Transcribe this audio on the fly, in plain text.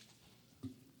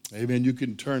Amen. You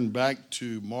can turn back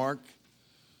to Mark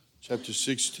chapter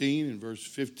 16 and verse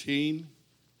 15.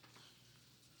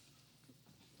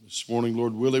 This morning,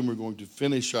 Lord willing, we're going to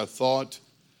finish our thought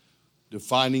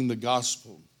defining the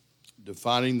gospel.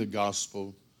 Defining the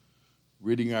gospel.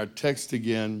 Reading our text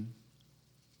again,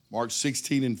 Mark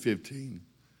 16 and 15.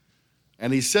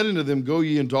 And he said unto them, Go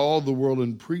ye into all the world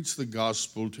and preach the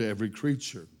gospel to every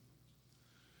creature.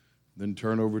 Then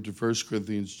turn over to 1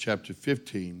 Corinthians chapter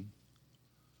 15.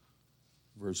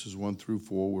 Verses 1 through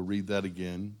 4, we'll read that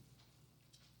again.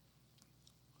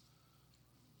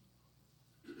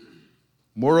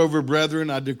 Moreover,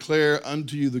 brethren, I declare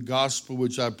unto you the gospel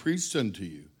which I preached unto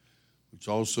you, which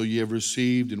also ye have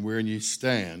received, and wherein ye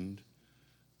stand,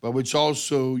 by which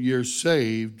also ye are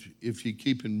saved, if ye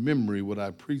keep in memory what I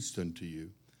preached unto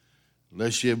you,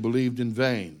 lest ye have believed in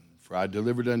vain. For I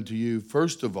delivered unto you,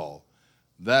 first of all,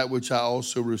 that which I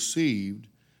also received,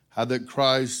 how that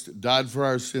Christ died for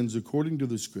our sins according to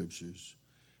the Scriptures,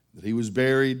 that he was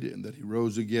buried, and that he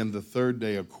rose again the third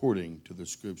day according to the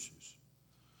Scriptures.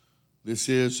 This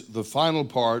is the final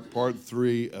part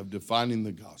 3 of defining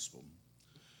the gospel.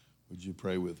 Would you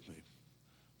pray with me?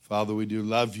 Father, we do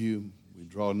love you. We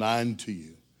draw nigh to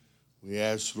you. We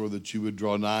ask, Lord, that you would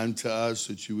draw nigh to us,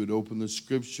 that you would open the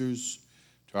Scriptures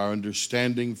to our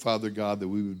understanding, Father God, that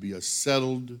we would be a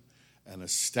settled and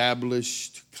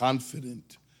established,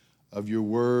 confident of your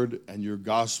word and your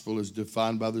gospel as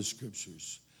defined by the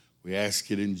Scriptures. We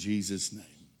ask it in Jesus' name.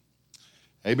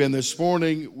 Amen. This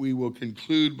morning we will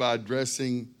conclude by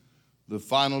addressing the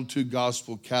final 2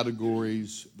 gospel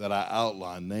categories that I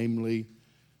outlined, namely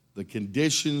the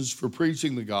conditions for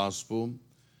preaching the gospel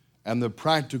and the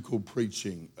practical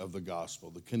preaching of the gospel.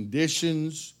 The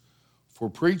conditions for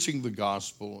preaching the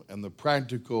gospel and the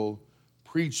practical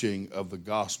preaching of the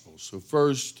gospel. So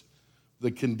first, the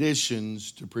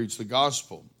conditions to preach the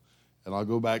gospel. And I'll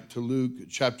go back to Luke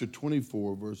chapter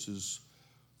 24, verses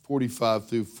 45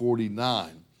 through 49.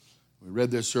 We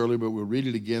read this earlier, but we'll read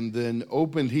it again. Then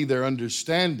opened he their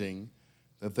understanding,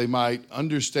 that they might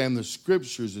understand the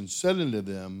Scriptures, and said unto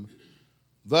them,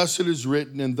 Thus it is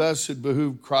written, and thus it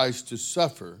behooved Christ to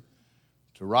suffer,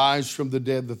 to rise from the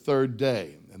dead the third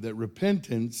day, and that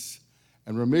repentance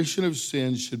and remission of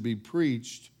sins should be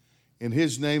preached in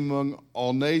his name among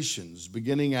all nations,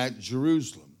 beginning at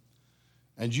Jerusalem.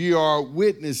 And ye are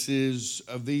witnesses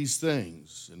of these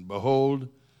things. And behold,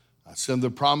 I send the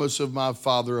promise of my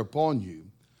Father upon you,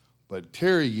 but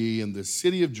tarry ye in the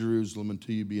city of Jerusalem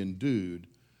until you be endued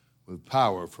with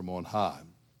power from on high.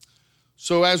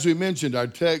 So as we mentioned, our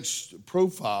text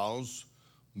profiles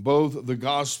both the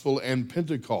gospel and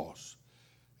Pentecost.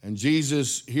 And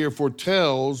Jesus here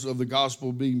foretells of the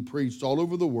gospel being preached all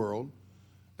over the world,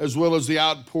 as well as the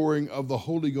outpouring of the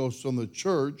Holy Ghost on the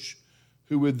church,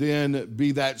 who would then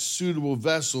be that suitable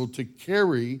vessel to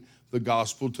carry the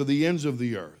gospel to the ends of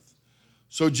the earth.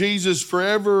 So Jesus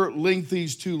forever linked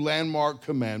these 2 landmark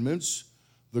commandments,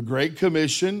 the Great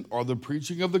Commission, or the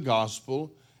preaching of the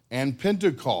gospel, and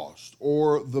Pentecost,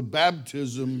 or the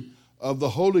baptism of the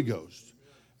Holy Ghost.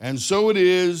 And so it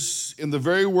is in the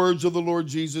very words of the Lord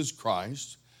Jesus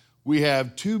Christ. We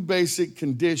have 2 basic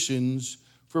conditions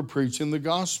for preaching the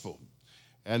gospel.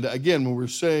 And again, when we're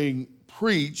saying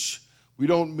preach, we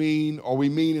don't mean, or we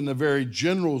mean in a very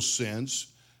general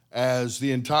sense, as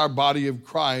the entire body of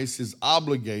Christ is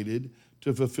obligated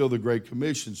to fulfill the Great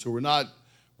Commission. So we're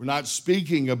not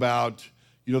speaking about,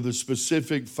 the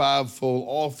specific 5-fold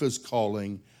office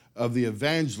calling of the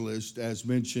evangelist as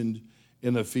mentioned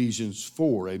in Ephesians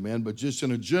 4, amen? But just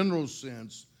in a general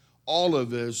sense, all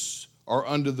of us are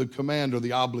under the command or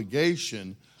the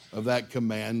obligation of that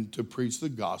command to preach the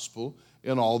gospel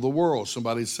in all the world.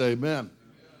 Somebody say amen. Amen.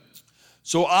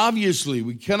 So obviously,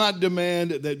 we cannot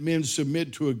demand that men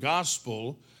submit to a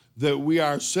gospel that we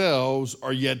ourselves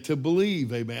are yet to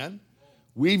believe, amen?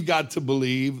 We've got to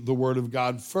believe the word of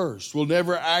God first. We'll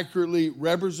never accurately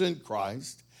represent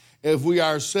Christ if we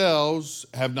ourselves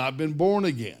have not been born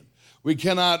again. We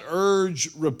cannot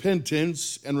urge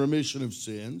repentance and remission of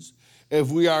sins if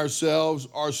we ourselves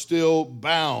are still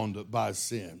bound by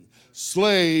sin.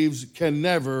 Slaves can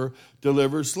never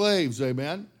deliver slaves,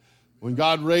 amen? When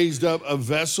God raised up a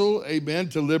vessel, amen,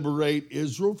 to liberate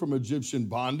Israel from Egyptian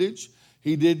bondage,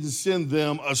 he didn't send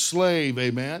them a slave,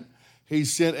 amen? He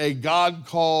sent a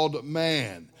God-called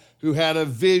man who had a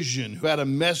vision, who had a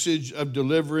message of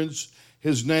deliverance.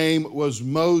 His name was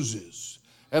Moses.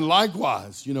 And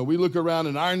likewise, we look around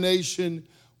in our nation,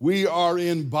 we are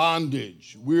in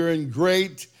bondage. We're in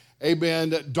great,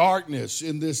 amen, darkness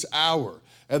in this hour.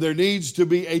 And there needs to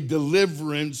be a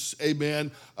deliverance,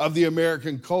 amen, of the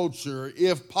American culture,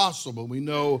 if possible. We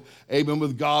know, amen,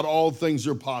 with God, all things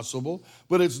are possible.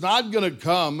 But it's not going to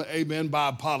come, amen, by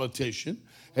a politician.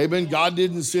 Amen. God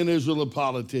didn't send Israel a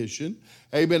politician.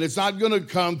 Amen. It's not going to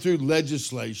come through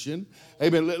legislation.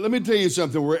 Amen. Let me tell you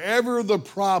something. Wherever the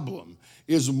problem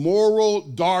is moral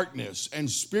darkness and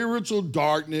spiritual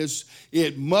darkness,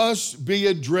 it must be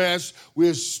addressed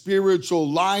with spiritual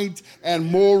light and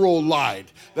moral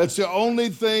light. That's the only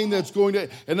thing that's going to,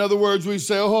 in other words, we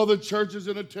say, oh, the church is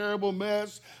in a terrible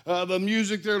mess. The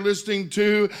music they're listening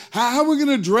to. How are we going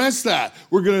to address that?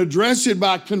 We're going to address it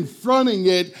by confronting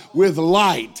it with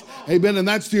light. Amen. And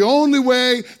that's the only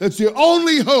way, that's the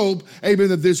only hope, amen,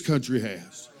 that this country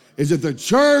has, is that the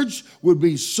church would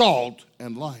be salt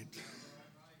and light.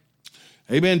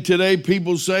 Amen. Today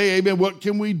people say, amen, what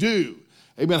can we do?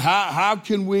 Amen. How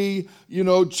can we,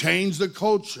 change the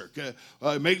culture?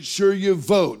 Make sure you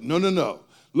vote. No.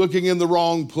 Looking in the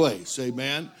wrong place.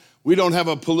 Amen. We don't have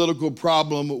a political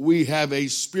problem. We have a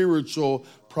spiritual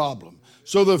problem.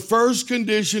 So the first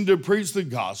condition to preach the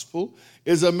gospel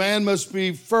is a man must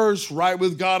be first right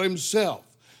with God himself.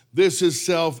 This is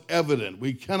self-evident.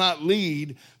 We cannot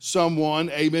lead someone,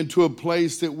 amen, to a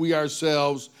place that we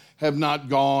ourselves have not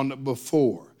gone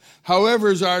before. However,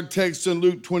 as our text in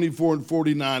Luke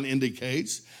 24:49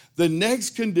 indicates, the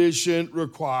next condition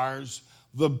requires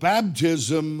the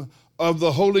baptism of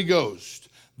the Holy Ghost.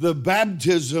 The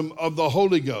baptism of the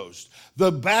Holy Ghost.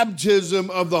 The baptism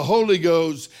of the Holy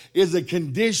Ghost is a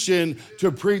condition to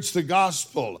preach the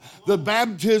gospel. The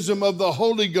baptism of the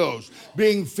Holy Ghost,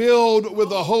 being filled with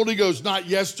the Holy Ghost, not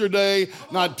yesterday,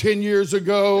 not 10 years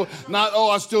ago, not,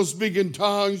 I still speak in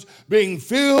tongues. Being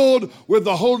filled with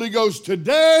the Holy Ghost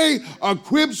today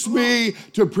equips me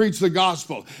to preach the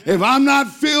gospel. If I'm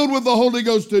not filled with the Holy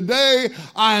Ghost today,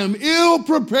 I am ill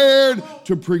prepared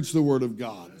to preach the word of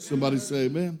God. Somebody say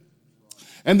amen.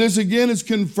 And this again is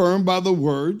confirmed by the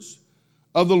words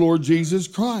of the Lord Jesus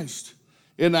Christ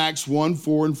in Acts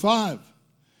 1:4-5.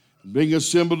 Being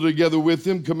assembled together with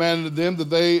him, commanded them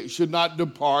that they should not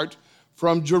depart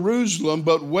from Jerusalem,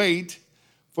 but wait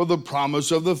for the promise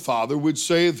of the Father, which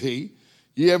saith he,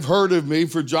 ye have heard of me,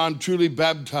 for John truly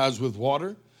baptized with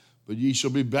water, but ye shall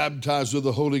be baptized with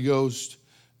the Holy Ghost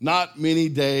not many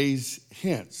days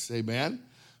hence. Amen.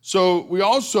 So we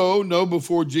also know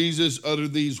before Jesus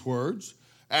uttered these words,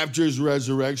 after his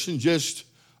resurrection, just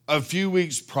a few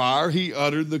weeks prior, he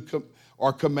uttered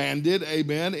commanded,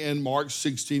 amen, in Mark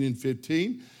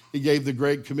 16:15. He gave the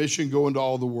Great Commission, go into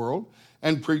all the world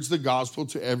and preach the gospel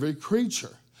to every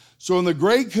creature. So in the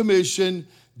Great Commission,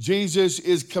 Jesus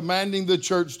is commanding the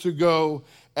church to go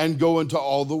into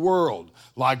all the world.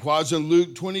 Likewise, in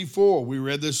Luke 24, we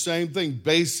read the same thing.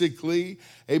 Basically,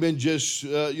 amen, just,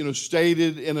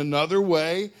 stated in another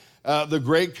way, the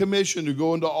Great Commission to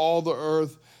go into all the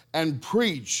earth and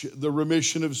preach the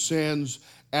remission of sins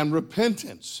and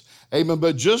repentance. Amen.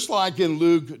 But just like in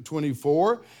Luke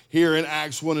 24, here in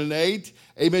Acts 1:8,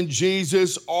 amen,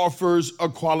 Jesus offers a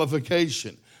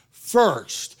qualification.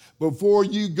 First, before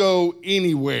you go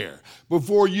anywhere,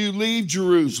 before you leave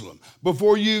Jerusalem,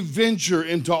 before you venture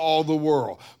into all the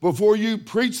world, before you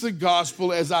preach the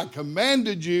gospel as I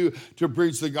commanded you to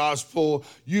preach the gospel,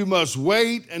 you must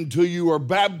wait until you are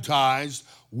baptized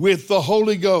with the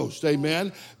Holy Ghost.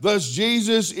 Amen. Thus,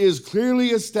 Jesus is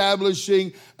clearly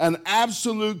establishing an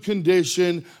absolute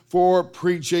condition for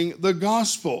preaching the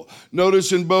gospel.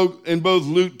 Notice in both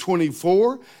Luke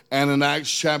 24 and in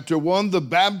Acts chapter 1, the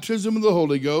baptism of the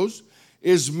Holy Ghost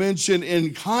is mentioned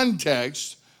in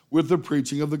context with the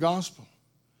preaching of the gospel.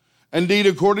 Indeed,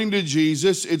 according to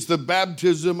Jesus, it's the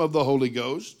baptism of the Holy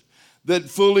Ghost that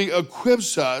fully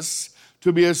equips us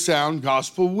to be a sound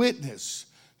gospel witness.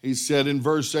 He said in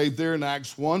verse 8 there in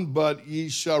Acts 1, but ye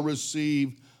shall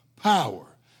receive power.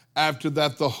 After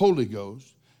that, the Holy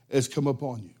Ghost has come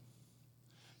upon you.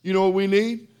 You know what we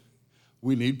need?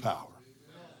 We need power.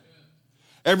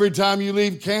 Every time you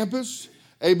leave campus,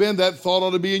 amen, that thought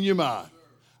ought to be in your mind.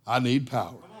 I need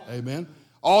power. Amen.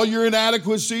 All your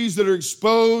inadequacies that are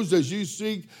exposed as you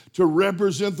seek to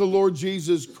represent the Lord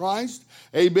Jesus Christ,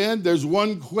 amen, there's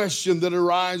one question that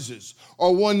arises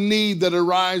or one need that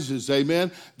arises,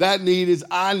 amen. That need is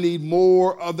I need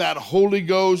more of that Holy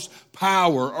Ghost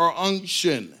power or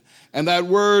unction. And that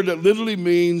word literally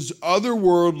means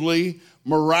otherworldly,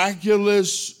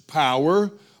 miraculous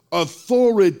power,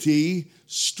 authority,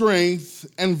 strength,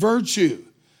 and virtue.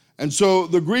 And so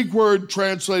the Greek word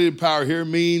translated power here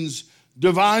means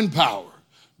divine power,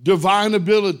 divine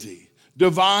ability,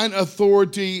 divine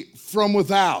authority from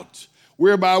without,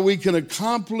 whereby we can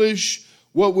accomplish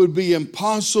what would be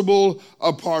impossible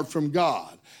apart from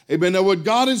God. Amen. Now, what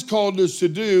God has called us to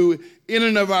do in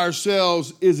and of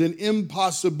ourselves is an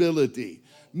impossibility.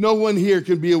 No one here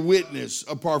can be a witness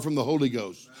apart from the Holy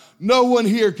Ghost. No one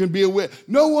here can be a witness.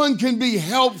 No one can be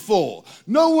helpful.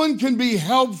 No one can be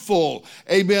helpful,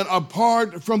 amen,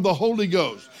 apart from the Holy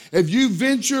Ghost. If you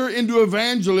venture into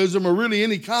evangelism or really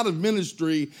any kind of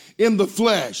ministry in the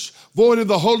flesh, void of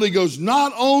the Holy Ghost,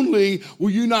 not only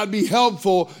will you not be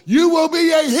helpful, you will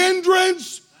be a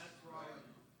hindrance.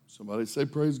 Somebody say,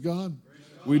 praise God.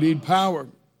 We need power.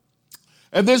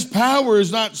 And this power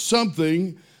is not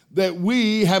something that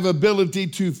we have ability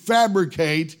to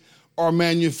fabricate or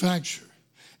manufacture.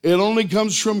 It only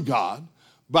comes from God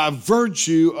by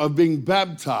virtue of being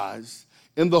baptized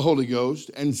in the Holy Ghost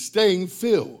and staying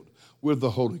filled with the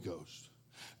Holy Ghost.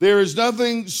 There is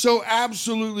nothing so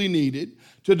absolutely needed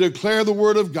to declare the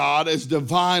word of God as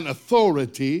divine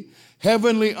authority,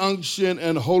 heavenly unction,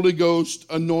 and Holy Ghost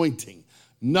anointing.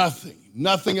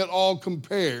 Nothing at all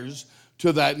compares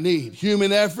to that need.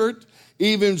 Human effort,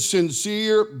 even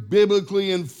sincere, biblically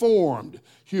informed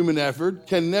human effort,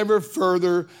 can never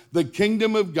further the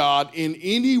kingdom of God in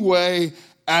any way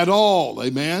at all.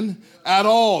 Amen? At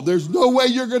all. There's no way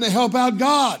you're going to help out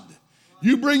God.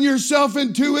 You bring yourself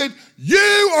into it,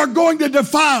 you are going to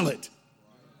defile it.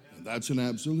 And that's an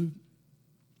absolute.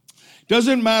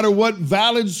 Doesn't matter what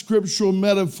valid scriptural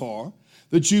metaphor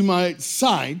that you might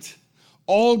cite,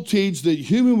 all teach that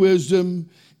human wisdom,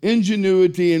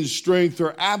 ingenuity, and strength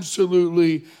are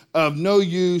absolutely of no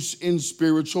use in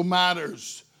spiritual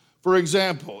matters. For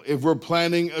example, if we're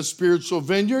planting a spiritual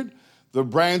vineyard, the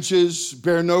branches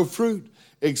bear no fruit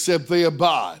except they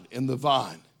abide in the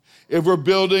vine. If we're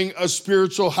building a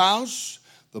spiritual house,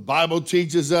 the Bible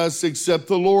teaches us, except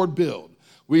the Lord build,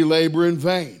 we labor in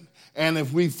vain. And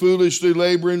if we foolishly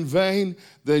labor in vain,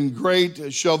 then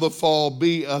great shall the fall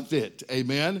be of it.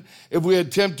 Amen. If we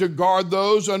attempt to guard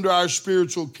those under our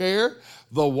spiritual care,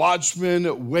 the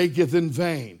watchman waketh in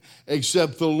vain,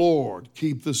 except the Lord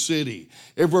keep the city.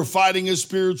 If we're fighting a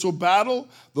spiritual battle,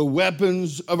 the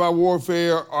weapons of our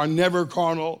warfare are never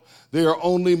carnal. They are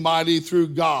only mighty through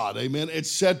God. Amen.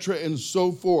 Etc. and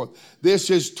so forth. This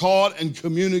is taught and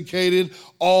communicated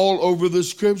all over the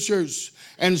scriptures.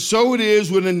 And so it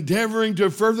is when endeavoring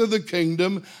to further the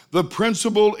kingdom, the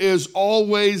principle is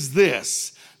always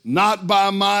this: not by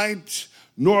might,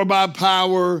 nor by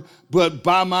power, but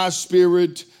by my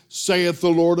spirit, saith the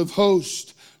Lord of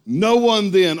hosts. No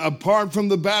one then, apart from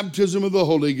the baptism of the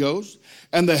Holy Ghost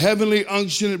and the heavenly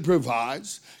unction it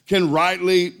provides, can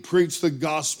rightly preach the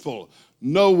gospel.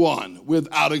 No one,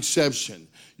 without exception.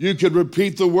 You could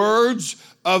repeat the words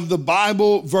of the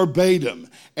Bible verbatim,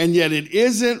 and yet it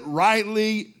isn't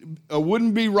rightly,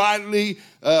 wouldn't be rightly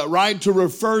right to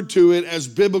refer to it as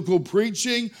biblical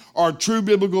preaching or true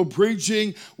biblical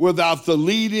preaching without the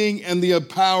leading and the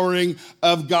empowering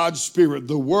of God's Spirit.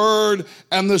 The Word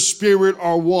and the Spirit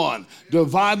are one.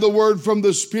 Divide the Word from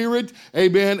the Spirit,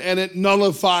 amen, and it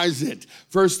nullifies it.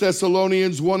 1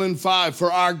 Thessalonians 1:5,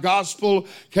 for our gospel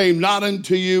came not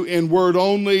unto you in word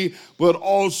only, but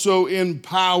also in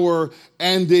power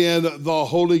and in the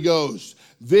Holy Ghost.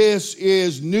 This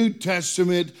is New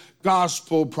Testament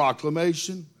gospel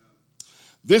proclamation.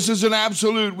 This is an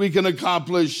absolute. We can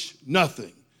accomplish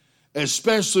nothing,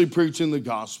 especially preaching the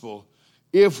gospel,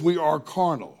 if we are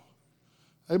carnal.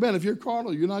 Amen. If you're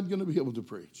carnal, you're not going to be able to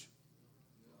preach.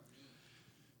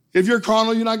 If you're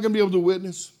carnal, you're not going to be able to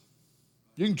witness.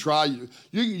 You can try. You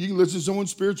can listen to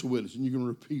someone's spiritual witness, and you can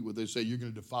repeat what they say. You're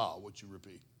going to defile what you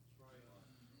repeat.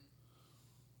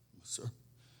 Sir.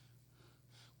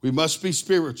 We must be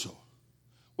spiritual.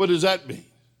 What does that mean?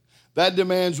 That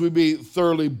demands we be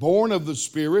thoroughly born of the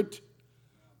Spirit.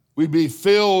 We be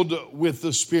filled with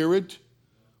the Spirit.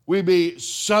 We be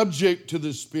subject to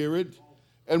the Spirit.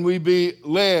 And we be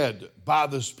led by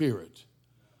the Spirit.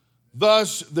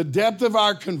 Thus, the depth of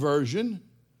our conversion,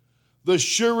 the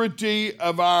surety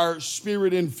of our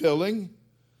spirit infilling,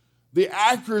 the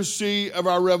accuracy of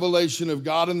our revelation of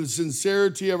God, and the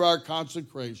sincerity of our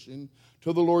consecration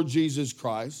to the Lord Jesus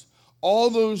Christ, all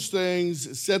those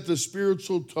things set the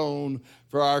spiritual tone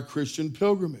for our Christian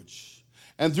pilgrimage.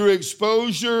 And through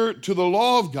exposure to the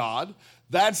law of God,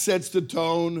 that sets the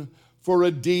tone for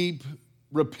a deep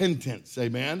repentance,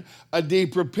 amen? A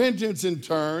deep repentance, in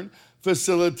turn,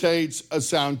 facilitates a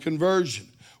sound conversion,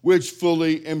 which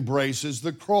fully embraces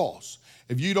the cross.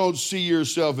 If you don't see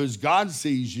yourself as God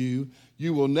sees you,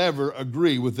 you will never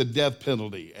agree with the death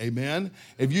penalty. Amen?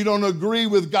 If you don't agree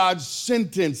with God's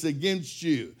sentence against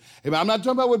you. Amen? I'm not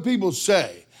talking about what people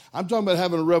say. I'm talking about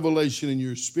having a revelation in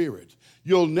your spirit.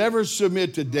 You'll never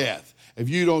submit to death if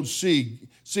you don't see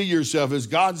yourself as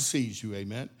God sees you.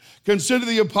 Amen? Consider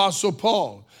the Apostle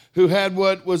Paul. who had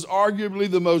what was arguably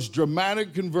the most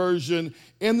dramatic conversion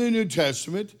in the New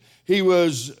Testament. He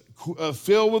was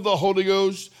filled with the Holy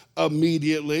Ghost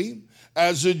immediately.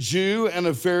 As a Jew and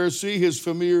a Pharisee, his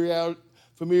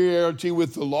familiarity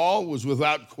with the law was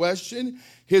without question.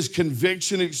 His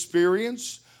conviction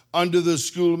experience under the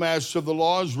schoolmaster of the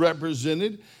law is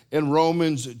represented in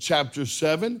Romans chapter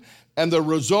 7. And the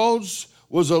results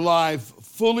was a life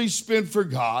fully spent for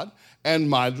God and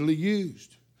mightily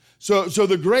used. So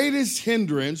the greatest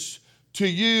hindrance to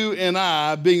you and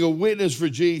I being a witness for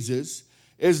Jesus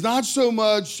is not so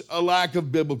much a lack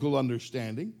of biblical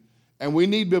understanding. And we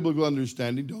need biblical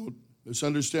understanding. Don't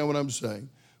misunderstand what I'm saying.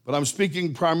 But I'm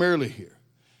speaking primarily here.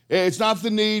 It's not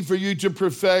the need for you to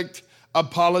perfect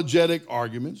apologetic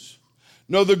arguments.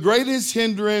 No, the greatest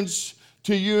hindrance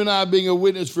to you and I being a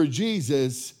witness for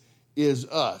Jesus is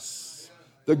us.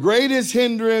 The greatest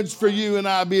hindrance for you and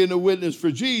I being a witness for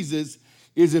Jesus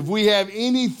is if we have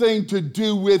anything to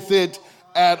do with it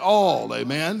at all.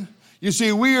 Amen? You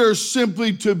see, we are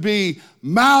simply to be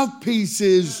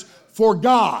mouthpieces for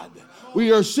God.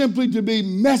 We are simply to be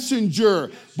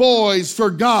messenger boys for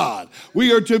God.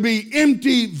 We are to be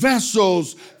empty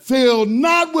vessels filled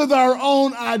not with our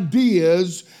own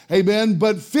ideas, amen,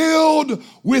 but filled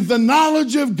with the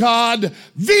knowledge of God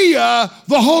via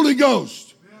the Holy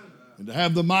Ghost. And to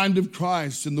have the mind of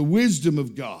Christ and the wisdom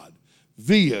of God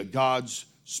via God's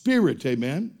Spirit,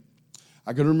 amen.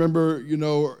 I can remember, in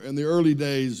the early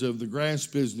days of the grass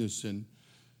business and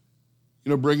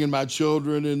bringing my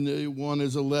children, and one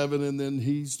is 11, and then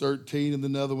he's 13, and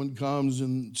another one comes.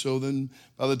 And so then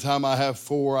by the time I have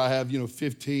 4, I have,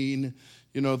 15,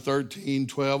 13,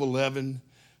 12, 11,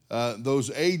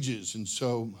 those ages. And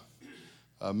so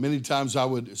many times I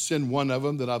would send one of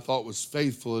them that I thought was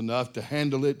faithful enough to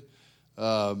handle it,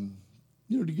 to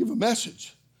give a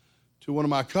message to one of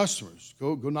my customers.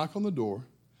 Go knock on the door.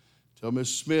 Tell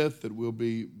Miss Smith that we'll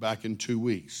be back in 2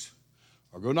 weeks.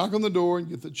 Or go knock on the door and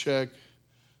get the check,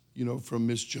 from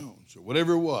Miss Jones or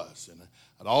whatever it was. And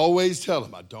I'd always tell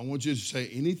them, I don't want you to say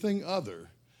anything other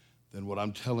than what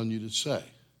I'm telling you to say.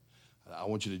 I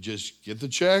want you to just get the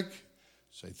check,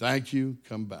 say thank you,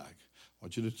 come back. I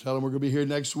want you to tell them we're going to be here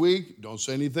next week. Don't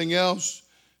say anything else.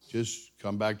 Just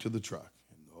come back to the truck.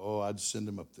 And I'd send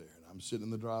them up there. And I'm sitting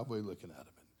in the driveway looking at them.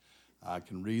 And I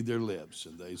can read their lips.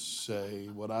 And they say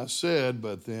what I said,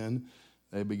 but then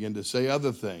they begin to say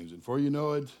other things. And before you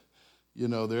know it,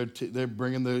 they're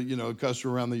bringing the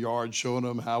customer around the yard, showing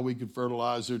them how we can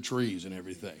fertilize their trees and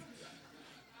everything.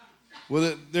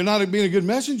 Well, they're not being a good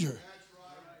messenger.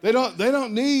 They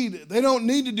don't need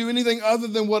to do anything other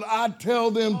than what I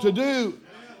tell them to do.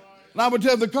 And I would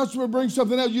tell the customer brings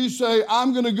something else. You say,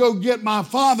 I'm going to go get my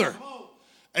father.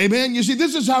 Amen. You see,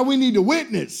 this is how we need to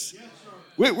witness.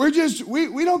 We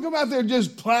don't come out there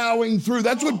just plowing through.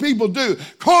 That's what people do.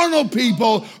 Carnal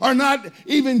people are not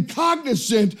even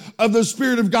cognizant of the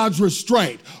Spirit of God's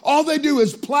restraint. All they do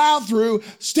is plow through,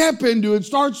 step into it,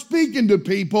 start speaking to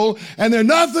people, and they're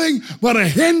nothing but a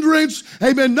hindrance,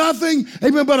 amen, nothing,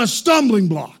 amen, but a stumbling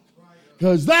block.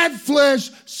 Because that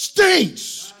flesh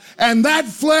stinks. And that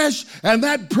flesh and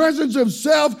that presence of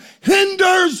self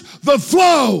hinders the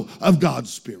flow of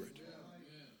God's Spirit.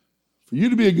 For you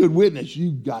to be a good witness,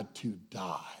 you've got to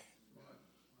die.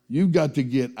 You've got to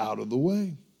get out of the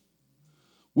way.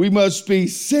 We must be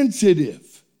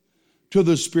sensitive to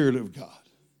the Spirit of God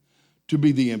to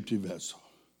be the empty vessel.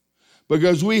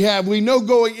 Because we know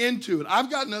going into it,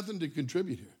 I've got nothing to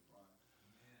contribute here.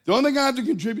 The only thing I have to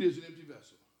contribute is an empty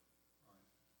vessel.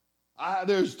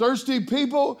 There's thirsty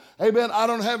people. Hey, man, I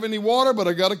don't have any water, but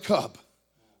I got a cup.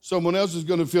 Someone else is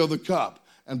going to fill the cup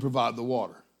and provide the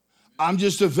water. I'm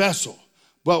just a vessel.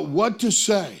 But what to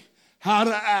say, how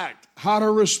to act, how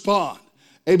to respond,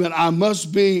 amen, I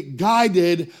must be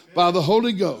guided by the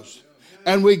Holy Ghost.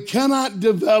 And we cannot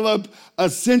develop a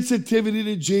sensitivity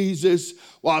to Jesus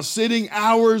while sitting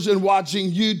hours and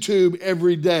watching YouTube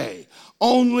every day.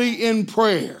 Only in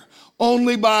prayer,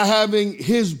 only by having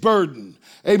His burden.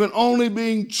 Amen. Only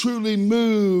being truly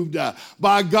moved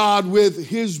by God with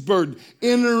His burden,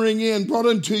 entering in, brought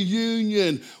into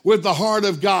union with the heart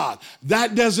of God.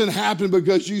 That doesn't happen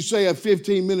because you say a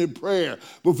 15-minute prayer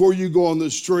before you go on the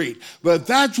street. But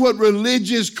that's what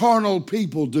religious carnal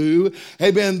people do.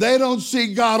 Amen. They don't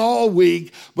see God all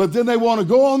week, but then they want to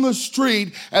go on the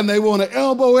street and they want to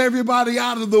elbow everybody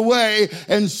out of the way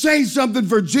and say something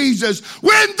for Jesus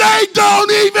when they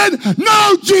don't even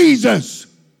know Jesus.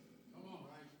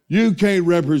 You can't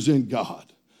represent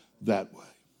God that way.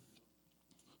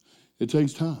 It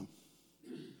takes time.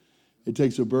 It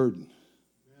takes a burden.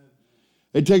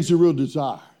 It takes a real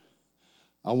desire.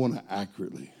 I want to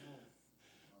accurately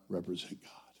represent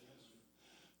God.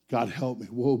 God help me,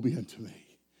 woe be unto me,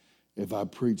 if I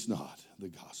preach not the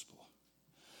gospel.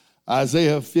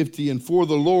 Isaiah 50:4,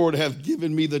 the Lord hath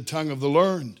given me the tongue of the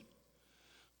learned,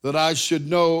 that I should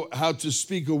know how to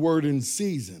speak a word in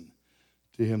season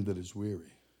to him that is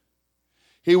weary.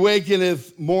 He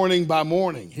wakeneth morning by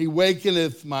morning. He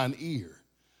wakeneth mine ear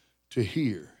to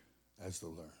hear as the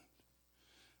learned.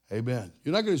 Amen.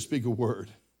 You're not going to speak a word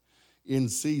in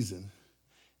season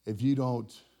if you're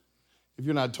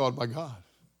not taught by God.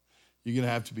 You're going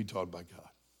to have to be taught by God.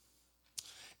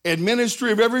 In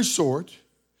ministry of every sort,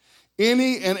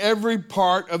 any and every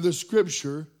part of the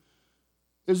scripture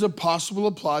is a possible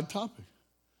applied topic.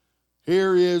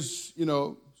 Here is,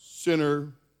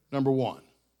 sinner number one.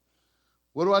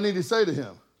 What do I need to say to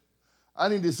him? I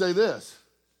need to say this.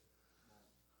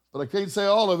 But I can't say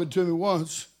all of it to him at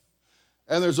once.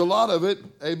 And there's a lot of it,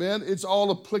 amen. It's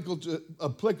all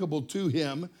applicable to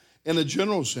him in a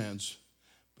general sense.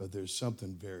 But there's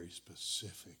something very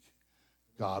specific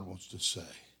God wants to say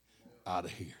out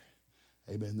of here.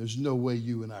 Amen. There's no way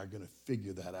you and I are going to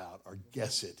figure that out or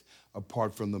guess it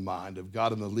apart from the mind of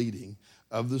God and the leading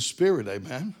of the Spirit.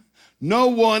 Amen. No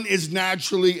one is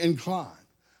naturally inclined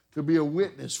to be a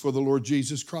witness for the Lord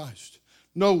Jesus Christ.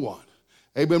 No one.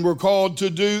 Amen. We're called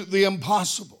to do the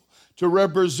impossible, to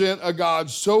represent a God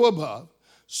so above,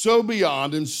 so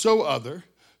beyond, and so other,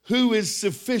 who is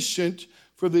sufficient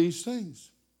for these things.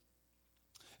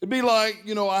 It'd be like,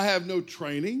 I have no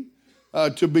training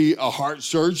to be a heart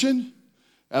surgeon,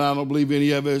 and I don't believe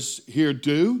any of us here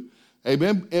do.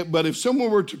 Amen. But if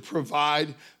someone were to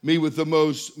provide me with the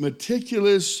most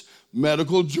meticulous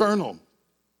medical journal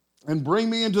and bring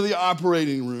me into the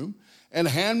operating room and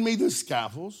hand me the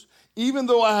scalpels, even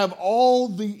though I have all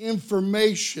the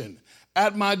information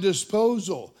at my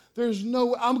disposal,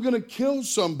 I'm going to kill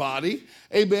somebody,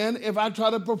 amen, if I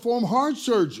try to perform heart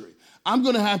surgery. I'm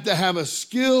going to have a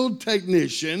skilled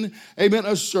technician, amen,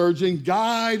 a surgeon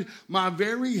guide my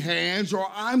very hands, or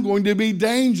I'm going to be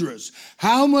dangerous.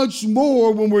 How much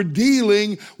more when we're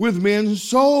dealing with men's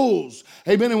souls?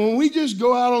 Amen. And when we just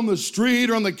go out on the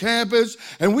street or on the campus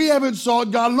and we haven't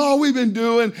sought God and all we've been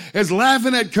doing is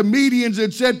laughing at comedians,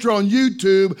 etc. on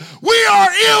YouTube, we are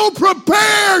ill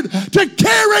prepared to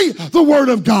carry the word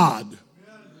of God.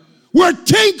 We're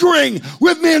tinkering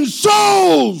with men's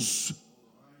souls.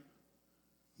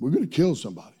 We're going to kill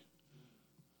somebody.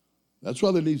 That's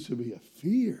why there needs to be a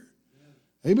fear.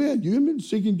 Amen. You haven't been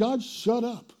seeking God? Shut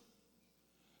up.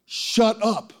 Shut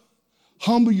up.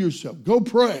 Humble yourself. Go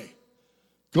pray.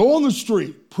 Go on the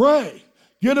street. Pray.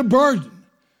 Get a burden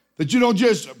that you don't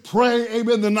just pray,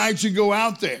 amen, the night you go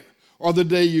out there or the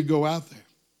day you go out there.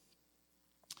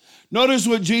 Notice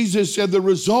what Jesus said the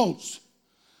results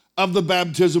of the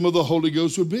baptism of the Holy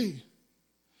Ghost would be.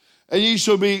 And ye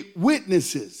shall be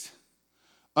witnesses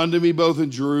unto me both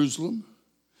in Jerusalem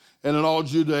and in all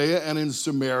Judea and in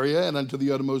Samaria and unto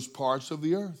the uttermost parts of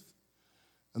the earth.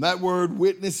 And that word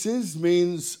witnesses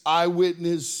means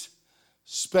eyewitness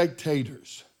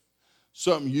spectators.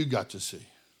 Something you got to see.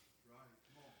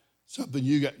 Something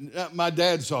you got. My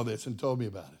dad saw this and told me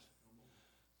about it.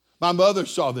 My mother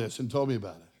saw this and told me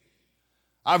about it.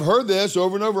 I've heard this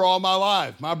over and over all my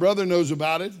life. My brother knows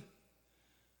about it.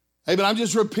 Hey, but I'm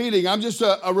just repeating. I'm just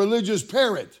a religious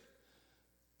parrot.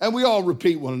 And we all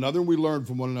repeat one another and we learn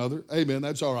from one another. Amen,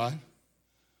 that's all right.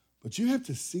 But you have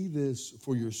to see this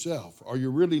for yourself or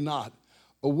you're really not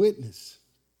a witness.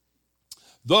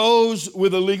 Those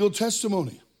with a legal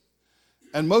testimony.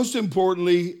 And most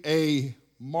importantly, a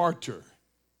martyr.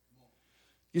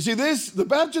 You see the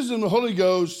baptism of the Holy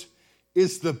Ghost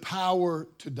is the power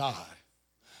to die.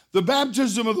 The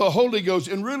baptism of the Holy Ghost,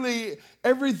 and really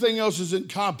everything else is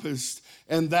encompassed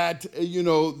in that,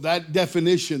 that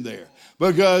definition there.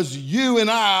 Because you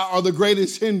and I are the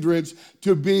greatest hindrance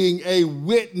to being a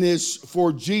witness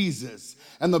for Jesus.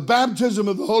 And the baptism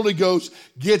of the Holy Ghost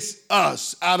gets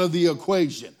us out of the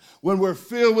equation. When we're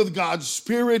filled with God's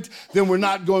Spirit, then we're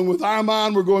not going with our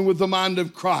mind, we're going with the mind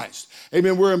of Christ.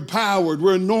 Amen. We're empowered,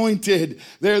 we're anointed.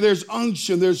 There's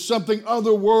unction, there's something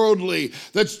otherworldly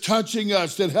that's touching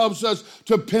us that helps us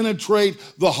to penetrate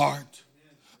the heart.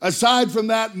 Aside from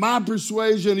that, my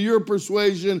persuasion, your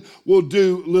persuasion will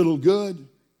do little good.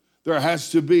 There has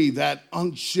to be that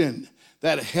unction,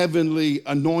 that heavenly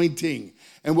anointing.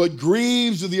 And what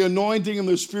grieves the anointing and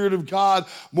the Spirit of God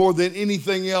more than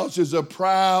anything else is a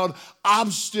proud,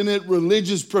 obstinate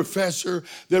religious professor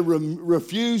that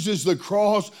refuses the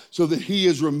cross so that he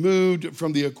is removed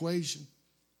from the equation.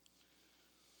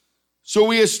 So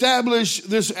we establish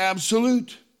this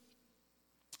absolute.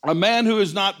 A man who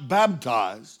is not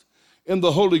baptized in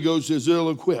the Holy Ghost is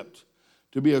ill-equipped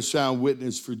to be a sound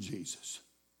witness for Jesus.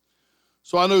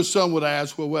 So I know some would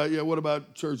ask, well, yeah, what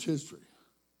about church history?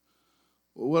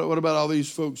 Well, what about all these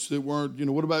folks that weren't,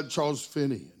 what about Charles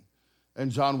Finney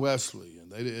and John Wesley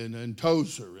and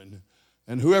Tozer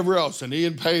and whoever else, and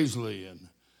Ian Paisley? And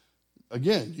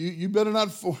again, you better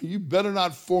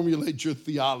not formulate your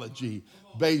theology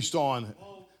based on,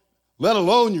 let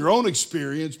alone your own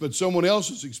experience, but someone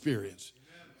else's experience.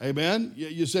 Amen?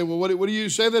 You say, well, what do you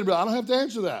say that about? I don't have to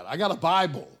answer that. I got a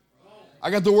Bible.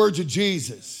 I got the words of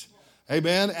Jesus.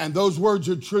 Amen? And those words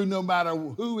are true no matter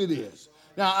who it is.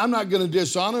 Now, I'm not going to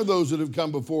dishonor those that have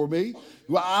come before me.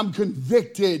 Well, I'm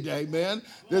convicted, amen,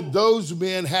 that those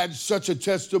men had such a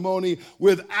testimony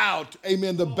without,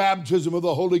 amen, the baptism of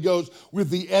the Holy Ghost with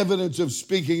the evidence of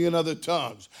speaking in other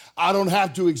tongues. I don't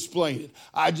have to explain it.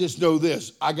 I just know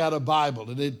this. I got a Bible,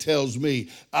 and it tells me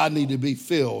I need to be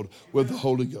filled with the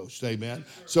Holy Ghost, amen.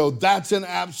 So that's an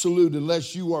absolute.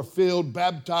 Unless you are filled,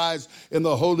 baptized in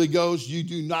the Holy Ghost, you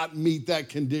do not meet that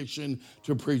condition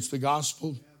to preach the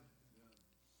gospel.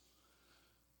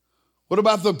 What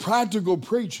about the practical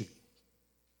preaching?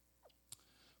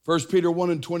 1 Peter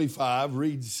 1:25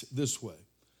 reads this way.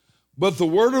 But the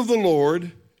word of the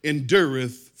Lord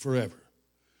endureth forever.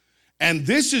 And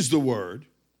this is the word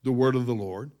of the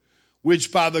Lord,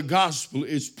 which by the gospel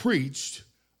is preached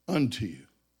unto you.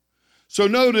 So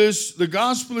notice the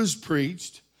gospel is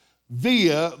preached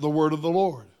via the word of the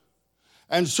Lord.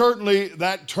 And certainly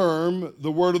that term,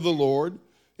 the word of the Lord,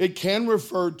 it can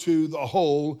refer to the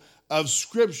whole of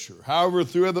Scripture. However,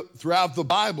 throughout the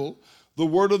Bible, the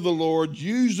word of the Lord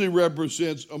usually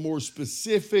represents a more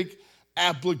specific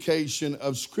application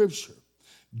of Scripture.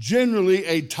 Generally,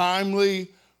 a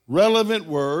timely, relevant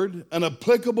word, an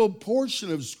applicable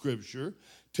portion of Scripture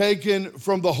taken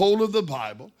from the whole of the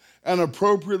Bible and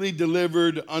appropriately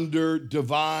delivered under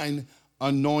divine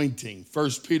anointing. 1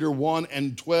 Peter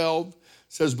 1:12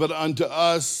 says, but unto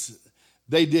us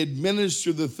they did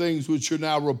minister the things which are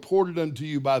now reported unto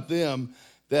you by them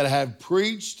that have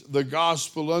preached the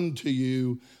gospel unto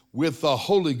you with the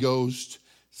Holy Ghost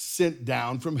sent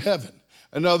down from heaven.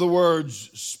 In other words,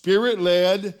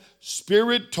 Spirit-led,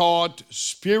 Spirit-taught,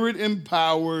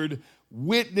 Spirit-empowered,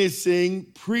 witnessing,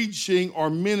 preaching, or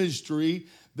ministry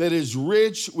that is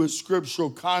rich with scriptural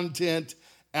content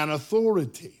and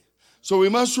authority. So we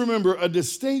must remember a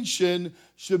distinction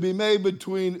should be made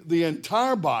between the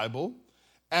entire Bible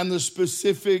and the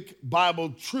specific Bible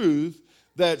truth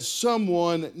that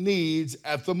someone needs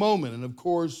at the moment. And of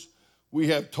course, we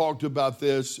have talked about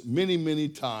this many, many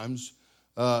times,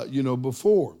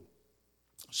 before.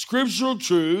 Scriptural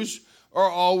truths are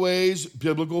always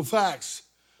biblical facts,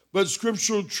 but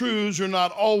scriptural truths are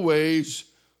not always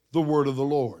the word of the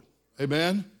Lord.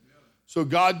 Amen? So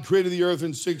God created the earth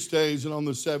in 6 days, and on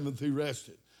the seventh he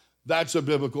rested. That's a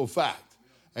biblical fact.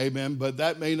 Amen. But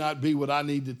that may not be what I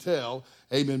need to tell,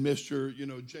 amen, Mr.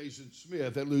 Jason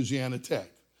Smith at Louisiana Tech.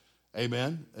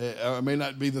 Amen. Or it may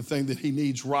not be the thing that he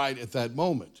needs right at that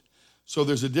moment. So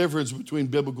there's a difference between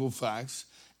biblical facts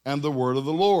and the word of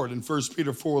the Lord. In 1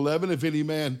 Peter 4:11, if any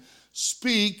man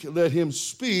speak, let him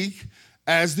speak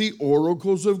as the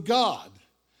oracles of God.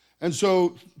 And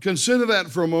so consider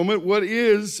that for a moment. What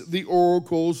is the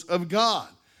oracles of God?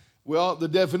 Well, the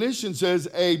definition says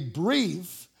a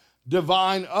brief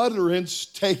divine utterance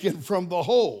taken from the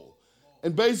whole.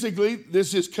 And basically,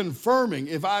 this is confirming.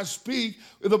 If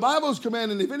the Bible is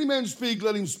commanding, if any man speak,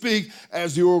 let him speak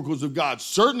as the oracles of God.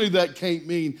 Certainly that can't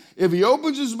mean if he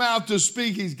opens his mouth to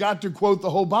speak, he's got to quote the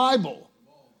whole Bible.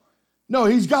 No,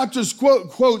 he's got to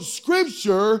quote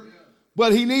Scripture,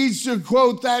 but he needs to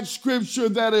quote that Scripture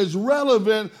that is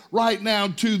relevant right now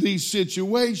to the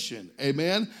situation.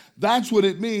 Amen? That's what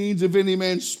it means. If any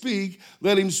man speak,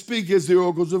 let him speak as the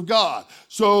oracles of God.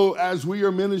 So as we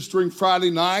are ministering Friday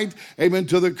night, amen,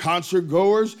 to the concert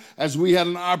goers, as we had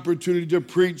an opportunity to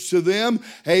preach to them,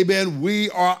 amen, we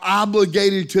are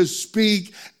obligated to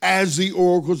speak as the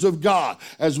oracles of God.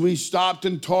 As we stopped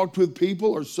and talked with people,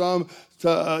 or some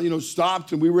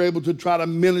stopped and we were able to try to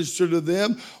minister to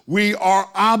them, we are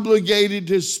obligated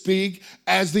to speak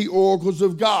as the oracles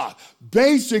of God.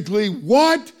 Basically,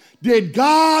 what did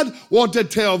God want to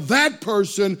tell that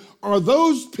person or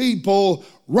those people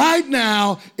right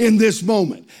now in this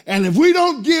moment? And if we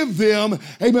don't give them,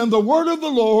 amen, the word of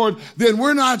the Lord, then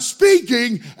we're not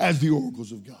speaking as the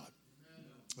oracles of God.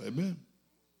 Amen.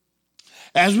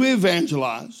 As we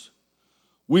evangelize,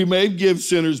 we may give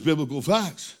sinners biblical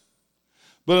facts,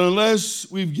 but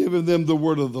unless we've given them the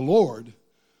word of the Lord,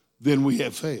 then we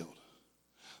have failed.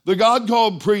 The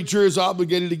God-called preacher is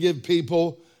obligated to give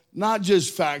people not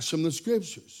just facts from the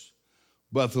Scriptures,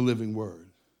 but the living word.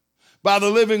 By the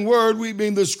living word, we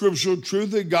mean the scriptural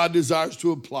truth that God desires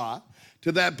to apply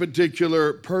to that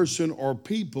particular person or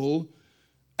people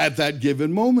at that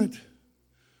given moment.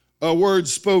 A word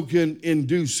spoken in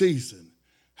due season.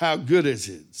 How good is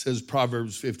it, says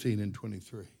Proverbs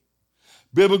 15:23.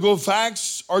 Biblical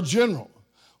facts are general,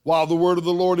 while the word of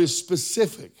the Lord is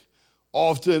specific,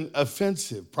 often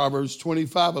offensive. Proverbs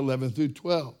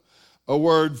 25:11-12. A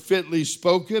word fitly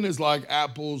spoken is like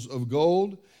apples of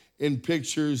gold in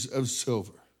pictures of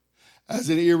silver. As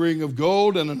an earring of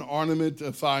gold and an ornament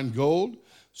of fine gold,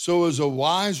 so is a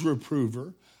wise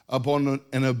reprover upon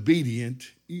an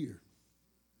obedient ear.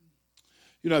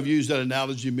 You know, I've used that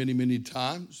analogy many, many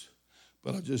times,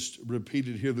 but I'll just repeat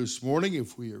it here this morning.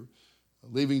 If we are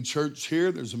leaving church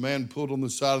here, there's a man pulled on the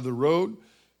side of the road,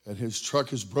 and his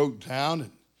truck is broke down,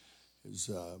 and his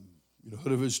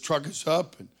hood of his truck is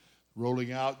up and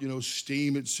rolling out,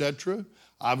 steam, etc.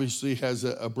 Obviously has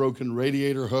a broken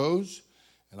radiator hose.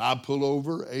 And I pull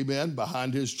over, amen,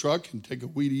 behind his truck and take a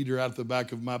weed eater out the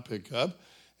back of my pickup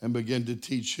and begin to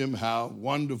teach him how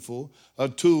wonderful a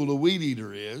tool a weed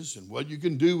eater is and what you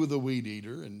can do with a weed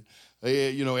eater and,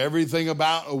 everything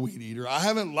about a weed eater. I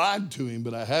haven't lied to him,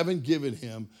 but I haven't given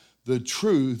him the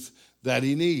truth that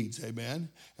he needs, amen?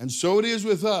 And so it is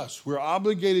with us. We're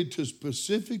obligated to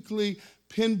specifically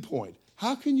pinpoint.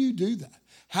 How can you do that?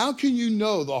 How can you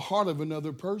know the heart of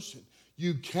another person?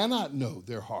 You cannot know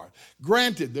their heart.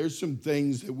 Granted, there's some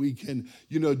things that we can,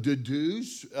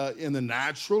 deduce in the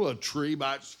natural. A tree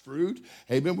by its fruit.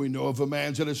 Amen. We know if a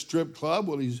man's at a strip club,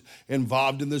 well, he's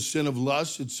involved in the sin of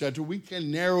lust, etc. We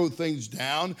can narrow things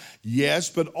down, yes,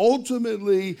 but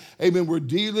ultimately, amen, we're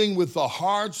dealing with the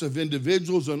hearts of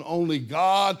individuals, and only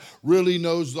God really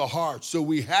knows the heart. So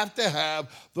we have to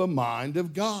have the mind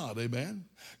of God, amen.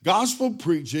 Gospel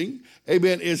preaching,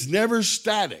 amen, is never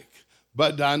static,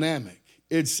 but dynamic.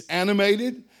 It's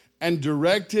animated and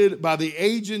directed by the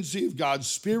agency of God's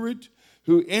Spirit,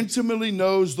 who intimately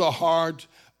knows the heart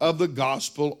of the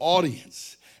gospel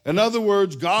audience. In other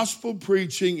words, gospel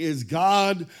preaching is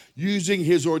God using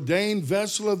his ordained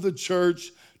vessel of the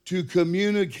church to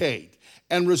communicate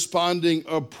and responding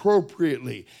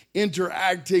appropriately,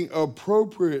 interacting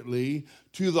appropriately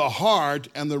to the heart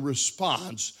and the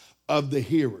response of the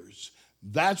hearers.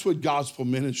 That's what gospel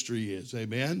ministry is,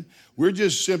 amen? We're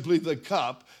just simply the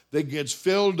cup that gets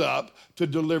filled up to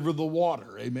deliver the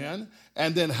water, amen?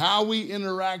 And then how we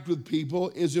interact with people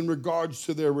is in regards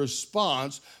to their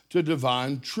response to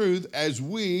divine truth as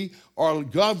we are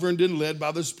governed and led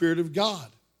by the Spirit of God.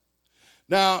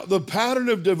 Now, the pattern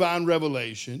of divine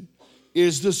revelation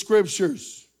is the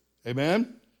Scriptures,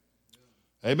 amen?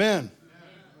 Amen.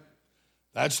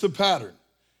 That's the pattern.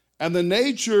 And the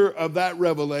nature of that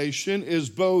revelation is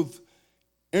both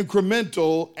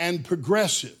incremental and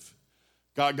progressive.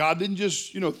 God didn't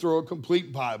just, throw a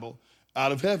complete Bible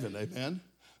out of heaven, amen?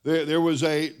 There was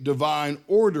a divine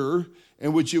order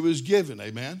in which it was given,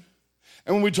 amen?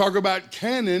 And when we talk about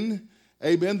canon,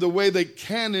 amen, the way that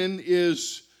canon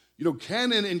is,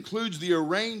 canon includes the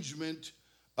arrangement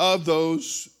of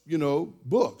those,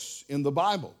 books in the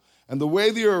Bible. And the way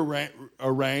they're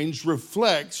arranged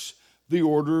reflects the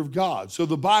order of God. So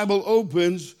the Bible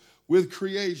opens with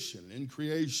creation. In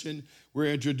creation,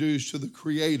 we're introduced to the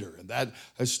Creator, and that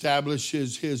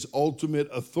establishes his ultimate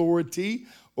authority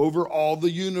over all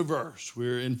the universe.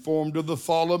 We're informed of the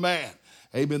fall of man.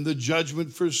 Amen. The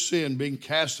judgment for sin, being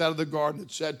cast out of the garden,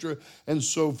 etc., and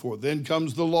so forth. Then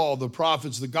comes the law, the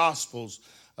prophets, the gospels,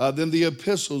 then the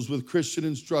epistles with Christian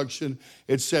instruction,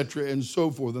 etc., and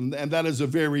so forth. And that is a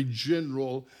very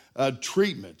general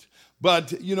treatment.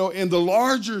 But, in the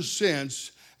larger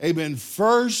sense, amen,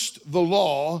 first the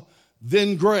law,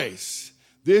 then grace.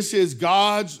 This is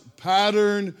God's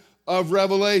pattern of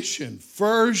revelation.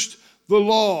 First the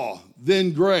law,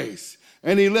 then grace.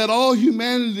 And he let all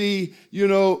humanity,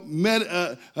 marinate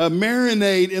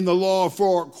in the law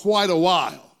for quite a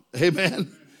while.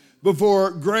 Amen. Before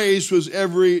grace was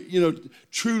ever,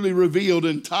 truly revealed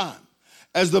in time.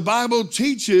 As the Bible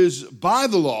teaches by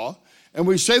the law, and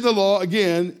we say the law,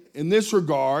 again, in this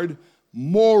regard,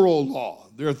 moral law.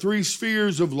 There are three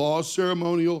spheres of law: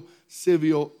 ceremonial,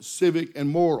 civil, civic, and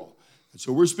moral. And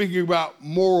so we're speaking about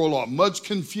moral law. Much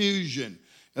confusion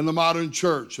in the modern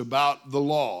church about the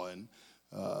law. And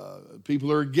people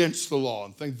are against the law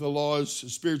and think the law is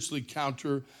spiritually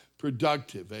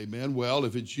counterproductive. Amen. Well,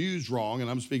 if it's used wrong, and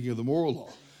I'm speaking of the moral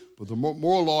law, but the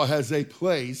moral law has a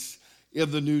place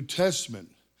in the New Testament.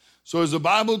 So as the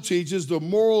Bible teaches, the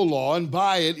moral law, and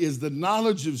by it is the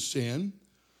knowledge of sin,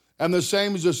 and the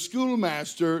same as a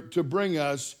schoolmaster to bring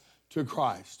us to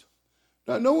Christ.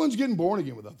 Now, no one's getting born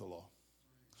again without the law.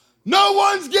 No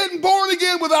one's getting born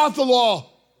again without the law.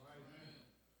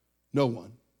 No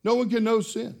one. No one can know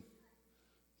sin.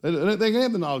 They can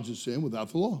have the knowledge of sin without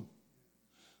the law.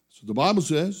 So the Bible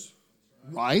says,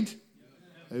 right?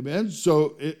 Amen.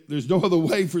 So there's no other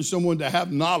way for someone to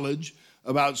have knowledge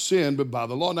about sin but by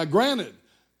the law. Now, granted,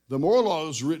 the moral law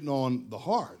is written on the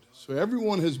heart. So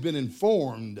everyone has been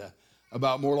informed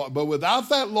about moral law. But without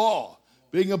that law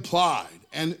being applied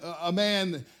and a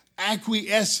man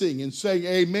acquiescing and saying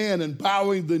amen and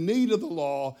bowing the knee to the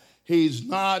law, he's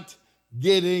not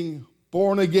getting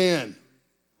born again.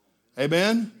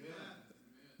 Amen?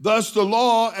 Thus, the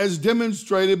law, as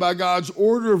demonstrated by God's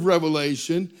order of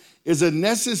revelation, is a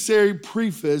necessary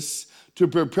preface to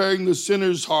preparing the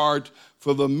sinner's heart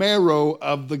for the marrow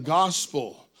of the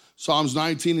gospel. Psalms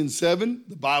 19:7,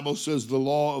 the Bible says the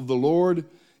law of the Lord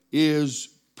is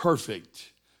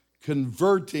perfect,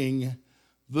 converting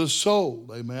the soul.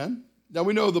 Amen? Now,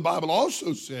 we know the Bible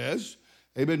also says,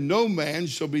 amen, no man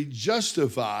shall be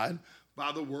justified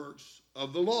by the works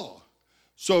of the law.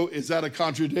 So is that a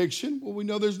contradiction? Well, we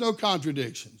know there's no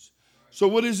contradictions. So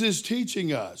what is this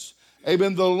teaching us?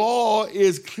 Amen. The law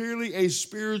is clearly a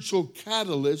spiritual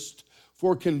catalyst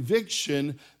for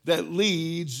conviction that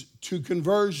leads to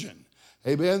conversion.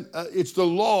 Amen. It's the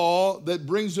law that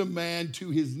brings a man to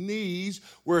his knees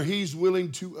where he's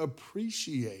willing to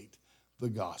appreciate the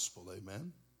gospel.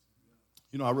 Amen.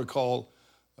 You know, I recall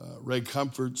Ray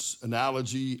Comfort's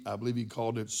analogy. I believe he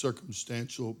called it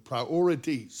circumstantial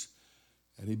priorities.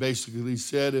 And he basically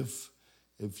said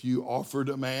if you offered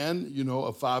a man, you know,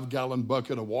 a 5-gallon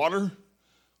bucket of water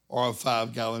or a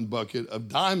 5-gallon bucket of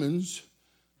diamonds,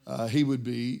 he would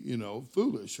be, you know,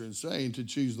 foolish or insane to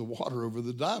choose the water over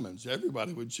the diamonds.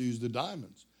 Everybody would choose the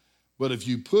diamonds. But if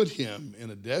you put him in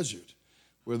a desert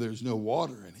where there's no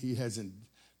water and he hasn't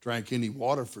drank any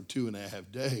water for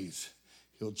 2.5 days,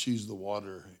 he'll choose the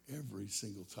water every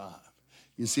single time.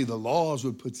 You see, the law is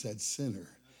what puts that sinner,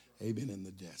 amen, in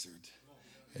the desert.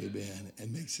 Amen.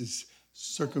 And makes his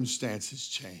circumstances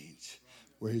change,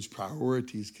 where his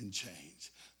priorities can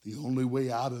change. The only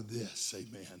way out of this,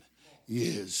 amen,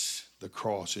 is the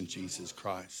cross in Jesus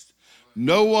Christ.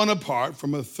 No one apart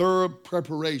from a thorough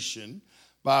preparation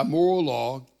by moral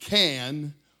law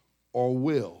can or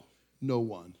will. No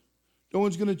one. No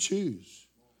one's going to choose.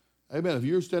 Amen. If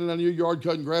you're standing out in your yard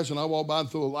cutting grass and I walk by and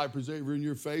throw a life preserver in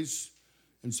your face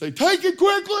and say, take it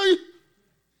quickly,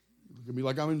 you look at me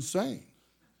like I'm insane.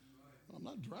 I'm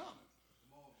not drowning.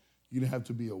 You have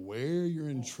to be aware you're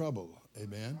in trouble.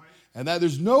 Amen. And that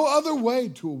there's no other way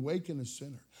to awaken a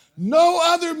sinner. No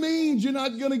other means. You're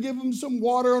not going to give them some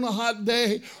water on a hot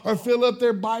day or fill up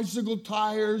their bicycle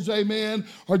tires, amen,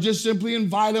 or just simply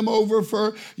invite them over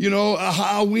for, you know,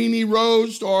 a weenie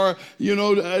roast, or, you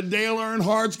know, Dale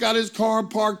Earnhardt's got his car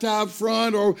parked out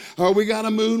front, or we got a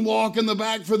moonwalk in the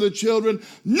back for the children.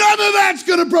 None of that's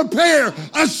going to prepare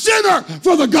a sinner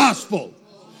for the gospel.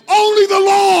 Only the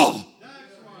law.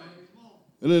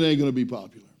 And it ain't going to be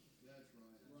popular.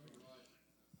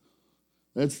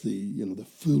 That's the, you know, the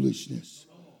foolishness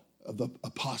of the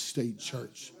apostate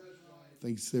church.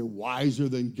 Thinks they're wiser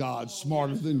than God,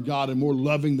 smarter than God, and more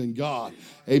loving than God.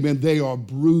 Amen. They are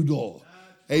brutal.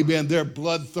 Amen. They're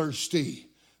bloodthirsty.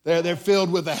 They're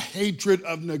filled with a hatred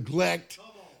of neglect,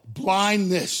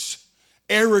 blindness,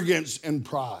 arrogance, and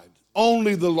pride.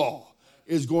 Only the law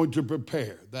is going to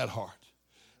prepare that heart.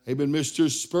 Amen. Mr.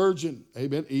 Spurgeon,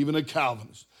 amen, even a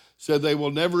Calvinist, said they will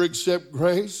never accept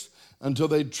grace until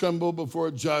they tremble before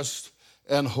a just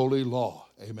and holy law.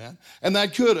 Amen. And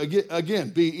that could, again,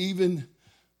 be even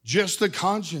just the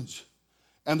conscience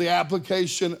and the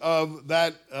application of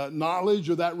that knowledge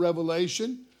or that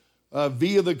revelation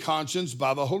via the conscience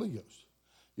by the Holy Ghost.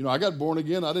 You know, I got born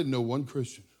again. I didn't know one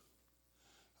Christian.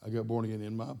 I got born again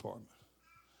in my apartment.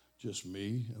 Just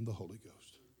me and the Holy Ghost.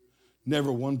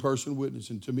 Never one person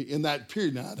witnessing to me in that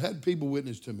period. Now, I'd had people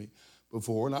witness to me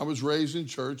before, and I was raised in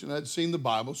church, and I'd seen the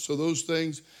Bible. So those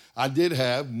things I did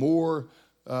have more,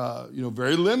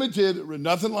 very limited,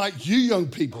 nothing like you young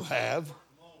people have.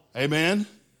 Amen.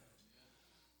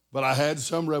 But I had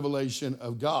some revelation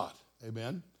of God.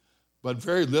 Amen. But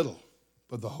very little.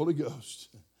 But the Holy Ghost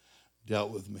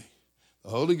dealt with me. The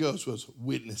Holy Ghost was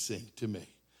witnessing to me.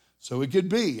 So it could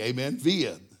be, amen,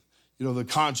 via, the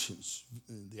conscience,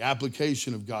 the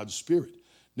application of God's Spirit.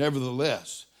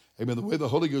 Nevertheless, amen, the way the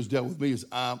Holy Ghost dealt with me is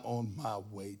I'm on my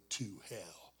way to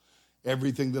hell.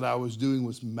 Everything that I was doing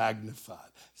was magnified.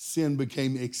 Sin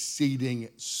became exceeding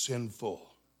sinful.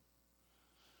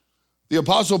 The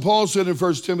Apostle Paul said in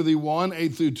 1 Timothy 1, 8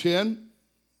 through 10,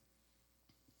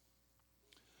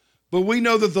 but we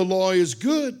know that the law is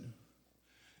good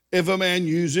if a man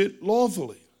use it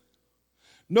lawfully.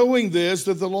 Knowing this,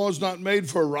 that the law is not made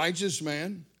for a righteous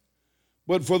man,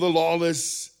 but for the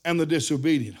lawless and the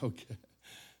disobedient. Okay.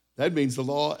 That means the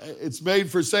law. It's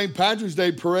made for St. Patrick's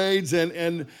Day parades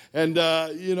and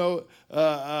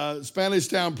Spanish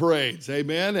Town parades,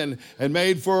 amen, and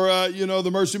made for the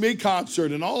Mercy Me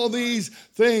concert and all these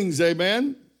things,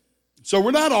 amen. So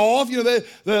we're not off.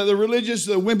 The religious,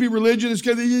 the wimpy religion is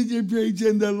because you're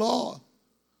preaching the law.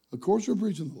 Of course, we're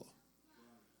preaching the law.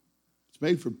 It's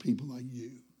made for people like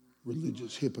you,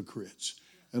 religious hypocrites,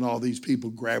 and all these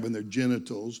people grabbing their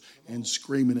genitals and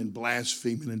screaming and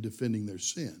blaspheming and defending their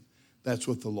sin. That's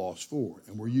what the law's for,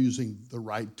 and we're using the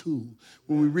right tool.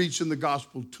 When we reach in the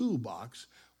gospel toolbox,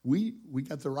 we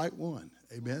got the right one,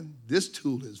 amen? This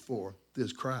tool is for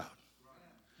this crowd.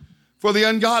 For the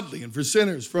ungodly and for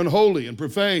sinners, for unholy and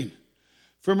profane,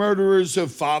 for murderers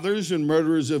of fathers and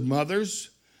murderers of mothers,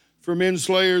 for men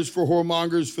slayers, for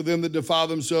whoremongers, for them that defile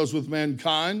themselves with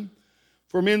mankind,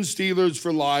 for men stealers,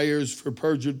 for liars, for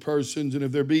perjured persons, and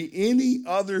if there be any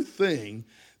other thing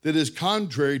that is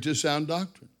contrary to sound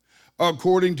doctrine,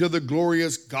 according to the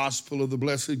glorious gospel of the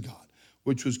blessed God,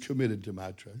 which was committed to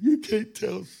my trust. You can't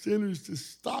tell sinners to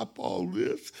stop all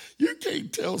this. You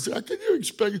can't tell, how can you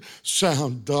expect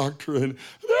sound doctrine?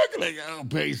 They're going to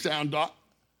obey sound doctrine.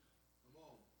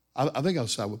 I think I'll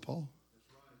side with Paul.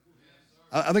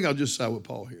 I think I'll just side with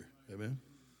Paul here. Amen.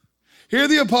 Here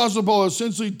the Apostle Paul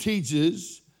essentially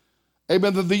teaches,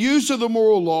 amen, that the use of the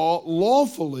moral law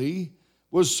lawfully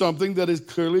was something that is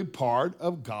clearly part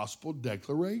of gospel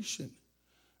declaration.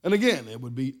 And again, it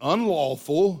would be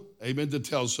unlawful, amen, to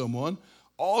tell someone,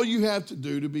 all you have to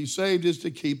do to be saved is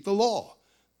to keep the law.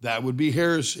 That would be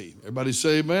heresy. Everybody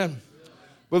say amen.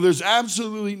 But there's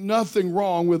absolutely nothing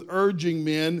wrong with urging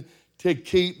men to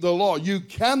keep the law. You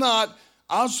cannot,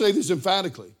 I'll say this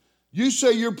emphatically, you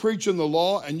say you're preaching the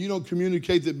law and you don't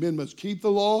communicate that men must keep the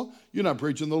law, you're not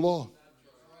preaching the law.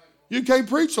 You can't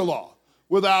preach the law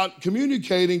without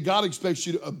communicating. God expects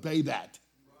you to obey that.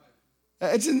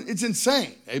 It's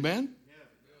insane, amen?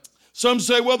 Some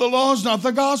say, well, the law is not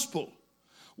the gospel.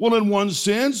 Well, in one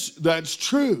sense, that's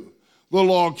true. The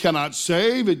law cannot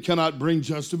save, it cannot bring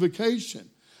justification.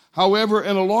 However,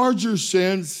 in a larger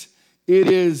sense, it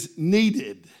is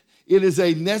needed. It is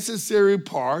a necessary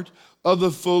part of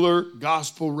the fuller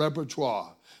gospel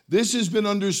repertoire. This has been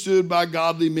understood by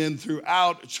godly men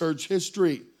throughout church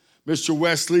history. Mr.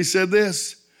 Wesley said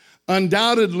this,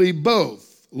 undoubtedly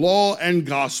both law and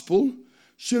gospel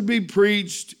should be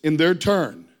preached in their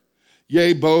turn,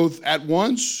 yea, both at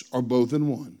once or both in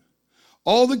one.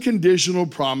 All the conditional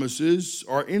promises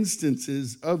are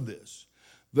instances of this.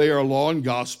 They are law and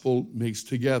gospel mixed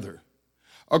together.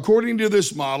 According to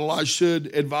this model, I should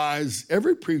advise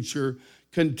every preacher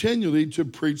continually to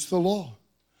preach the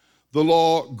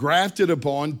law grafted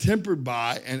upon, tempered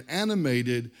by, and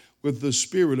animated with the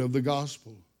spirit of the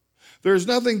gospel. There is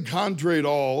nothing contrary at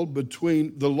all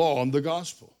between the law and the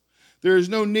gospel. There is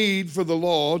no need for the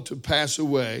law to pass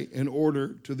away in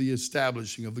order to the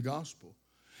establishing of the gospel.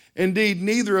 Indeed,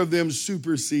 neither of them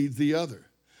supersedes the other,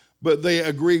 but they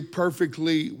agree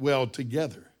perfectly well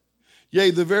together.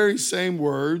 Yea, the very same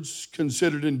words,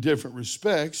 considered in different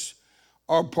respects,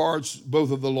 are parts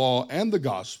both of the law and the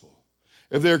gospel.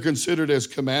 If they're considered as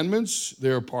commandments, they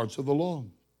are parts of the law.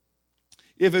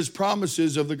 If as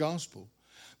promises of the gospel.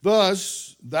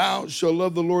 Thus, thou shalt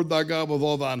love the Lord thy God with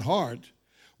all thine heart,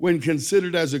 when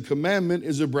considered as a commandment,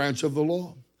 is a branch of the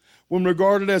law. When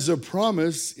regarded as a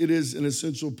promise, it is an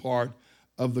essential part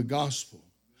of the gospel.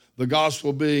 The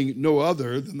gospel being no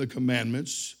other than the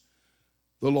commandments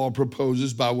the law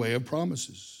proposes by way of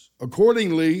promises.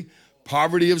 Accordingly,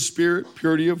 poverty of spirit,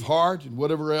 purity of heart, and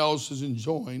whatever else is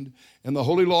enjoined in the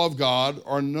holy law of God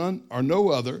are no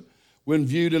other, when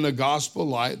viewed in a gospel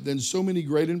light, than so many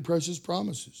great and precious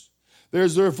promises. There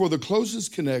is therefore the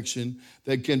closest connection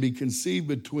that can be conceived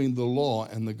between the law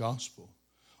and the gospel.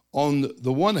 On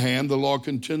the one hand, the law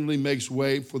continually makes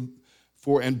way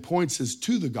for and points us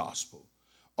to the gospel.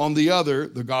 On the other,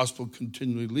 the gospel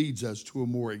continually leads us to a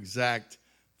more exact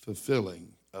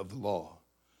fulfilling of the law.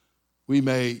 We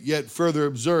may yet further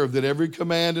observe that every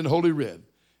command in Holy Writ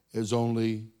is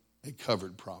only a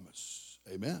covered promise.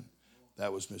 Amen.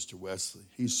 That was Mr. Wesley.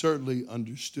 He certainly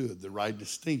understood the right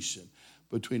distinction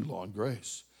between law and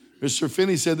grace. Mr.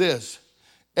 Finney said this,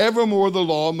 evermore the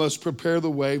law must prepare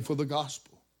the way for the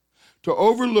gospel. To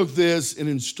overlook this in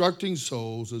instructing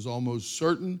souls is almost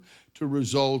certain to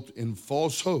result in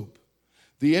false hope,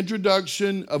 the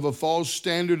introduction of a false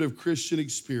standard of Christian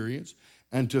experience,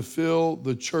 and to fill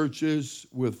the churches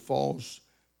with false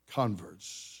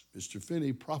converts. Mr.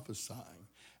 Finney prophesying,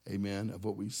 amen, of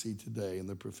what we see today in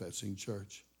the professing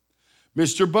church.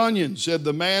 Mr. Bunyan said,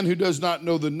 the man who does not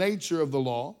know the nature of the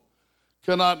law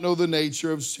cannot know the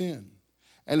nature of sin.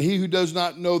 And he who does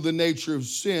not know the nature of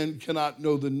sin cannot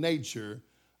know the nature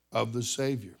of the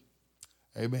Savior.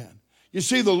 Amen. You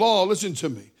see, the law, listen to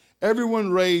me.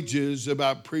 Everyone rages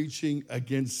about preaching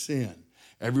against sin.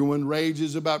 Everyone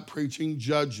rages about preaching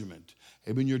judgment.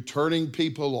 Amen. You're turning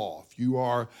people off. You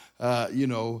are,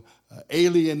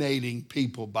 alienating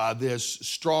people by this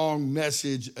strong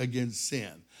message against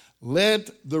sin. Let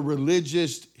the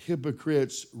religious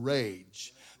hypocrites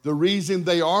rage. The reason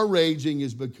they are raging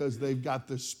is because they've got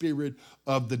the spirit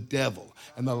of the devil.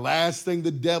 And the last thing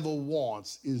the devil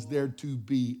wants is there to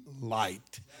be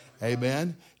light.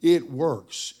 Amen. It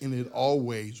works, and it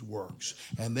always works.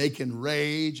 And they can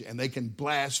rage, and they can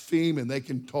blaspheme, and they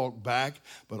can talk back.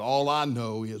 But all I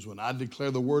know is when I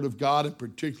declare the word of God, and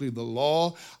particularly the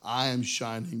law, I am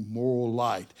shining moral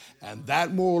light. And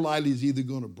that moral light is either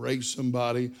going to break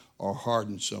somebody or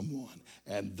harden someone.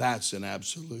 And that's an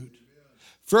absolute.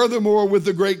 Furthermore, with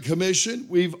the Great Commission,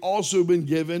 we've also been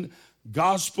given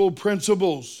gospel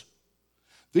principles.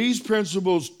 These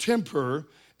principles temper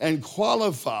and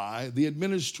qualify the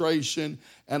administration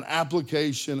and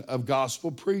application of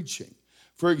gospel preaching.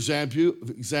 For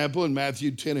example, in Matthew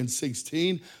 10 and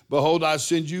 16, behold, I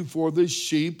send you forth as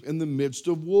sheep in the midst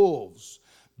of wolves.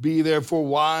 Be therefore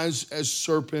wise as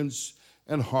serpents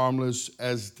and harmless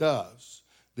as doves.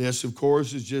 This, of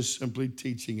course, is just simply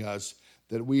teaching us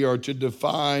that we are to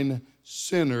define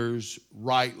sinners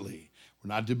rightly. We're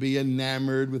not to be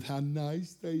enamored with how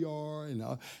nice they are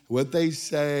and what they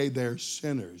say. They're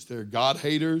sinners. They're God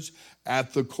haters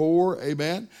at the core,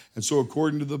 amen? And so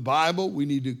according to the Bible, we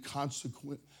need to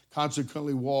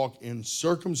consequently walk in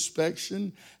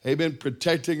circumspection, amen,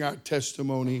 protecting our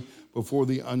testimony before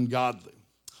the ungodly.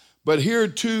 But here are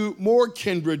two more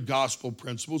kindred gospel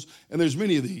principles, and there's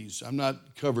many of these. I'm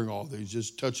not covering all of these,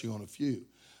 just touching on a few.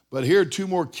 But here are two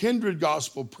more kindred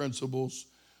gospel principles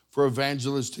for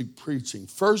evangelistic preaching.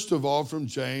 First of all, from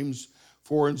James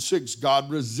 4 and 6, God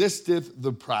resisteth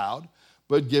the proud,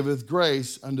 but giveth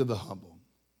grace unto the humble.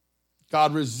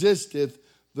 God resisteth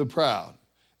the proud.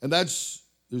 And there's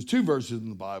two verses in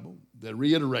the Bible that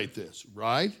reiterate this,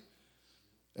 right?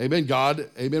 Amen. God,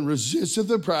 amen, resisteth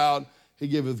the proud, he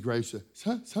giveth grace.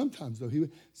 Sometimes, though,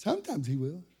 sometimes he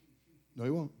will. No, he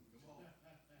won't.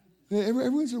 Every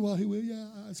once in a while he will, yeah.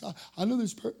 I know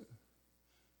this person.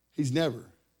 He's never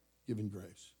given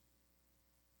grace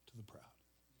to the proud.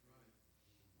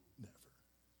 Never.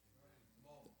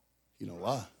 He don't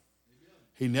lie.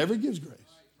 He never gives grace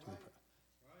to the proud.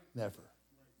 Never.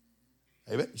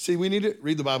 Amen. See, we need to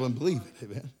read the Bible and believe it.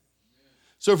 Amen.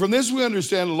 So from this we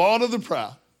understand law to the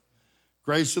proud,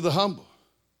 grace to the humble.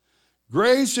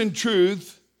 Grace and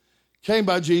truth came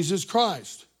by Jesus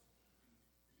Christ.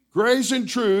 Grace and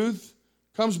truth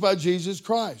comes by Jesus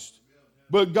Christ.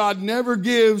 But God never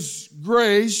gives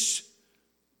grace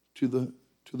to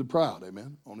the proud,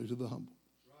 amen, only to the humble.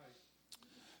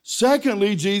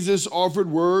 Secondly, Jesus offered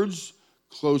words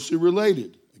closely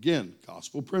related. Again,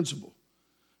 gospel principle.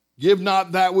 Give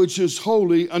not that which is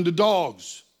holy unto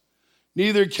dogs,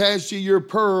 neither cast ye your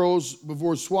pearls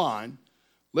before swine,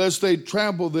 lest they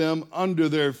trample them under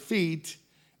their feet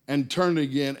and turn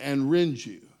again and rend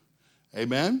you.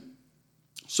 Amen?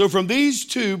 So from these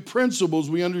two principles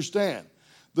we understand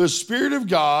the Spirit of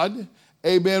God,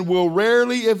 amen, will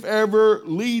rarely, if ever,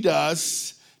 lead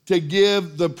us to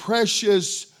give the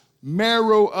precious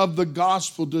marrow of the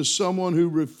gospel to someone who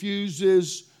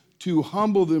refuses to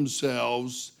humble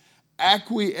themselves,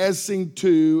 acquiescing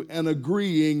to and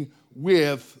agreeing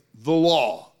with the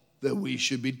law that we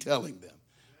should be telling them.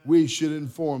 We should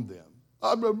inform them.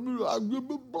 I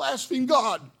blaspheme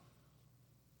God.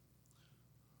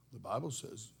 The Bible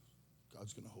says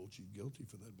God's going to hold you guilty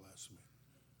for that blasphemy.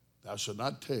 Thou shalt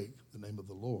not take the name of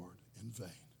the Lord in vain.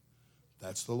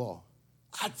 That's the law.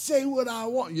 I'd say what I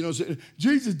want. You know,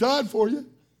 Jesus died for you.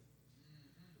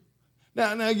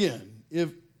 Now again,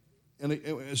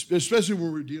 especially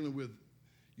when we're dealing with,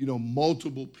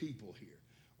 multiple people here,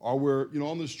 or we're,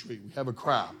 on the street, we have a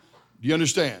crowd. Do you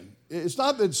understand? It's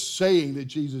not that saying that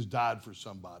Jesus died for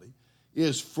somebody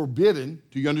is forbidden.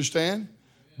 Do you understand?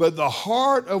 But the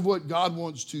heart of what God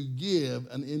wants to give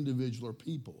an individual or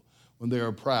people when they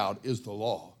are proud is the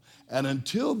law. And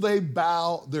until they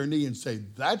bow their knee and say,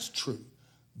 that's true,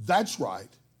 that's right,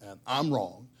 and I'm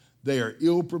wrong, they are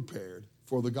ill prepared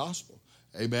for the gospel.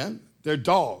 Amen? They're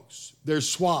dogs. They're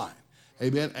swine.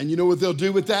 Amen? And you know what they'll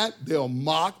do with that? They'll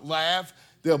mock, laugh.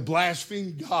 They'll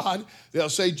blaspheme God. They'll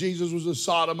say Jesus was a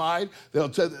sodomite.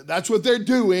 That's what they're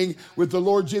doing with the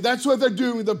Lord Jesus. That's what they're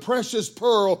doing with the precious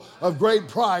pearl of great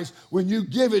price when you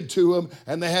give it to them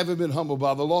and they haven't been humbled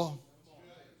by the law.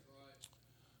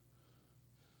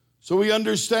 So we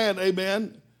understand,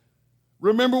 amen,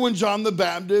 Remember when John the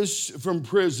Baptist from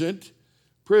prison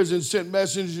sent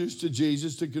messengers to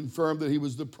Jesus to confirm that he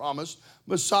was the promised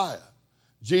Messiah.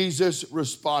 Jesus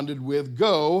responded with,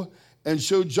 "Go and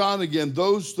show John again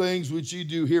those things which you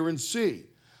do hear and see.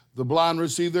 The blind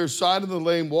receive their sight, and the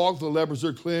lame walk, the lepers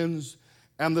are cleansed,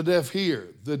 and the deaf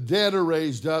hear. The dead are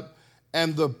raised up,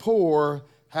 and the poor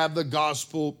have the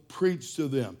gospel preached to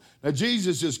them." Now,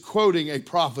 Jesus is quoting a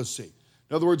prophecy.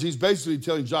 In other words, he's basically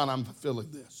telling John, I'm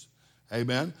fulfilling this.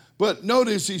 Amen. But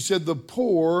notice he said, the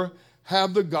poor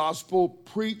have the gospel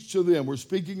preached to them. We're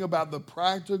speaking about the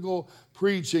practical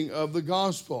preaching of the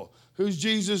gospel. Who's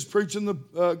Jesus preaching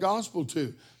the gospel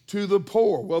to? To the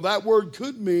poor. Well, that word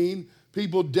could mean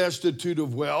people destitute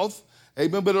of wealth.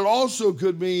 Amen. But it also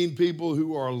could mean people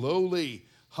who are lowly,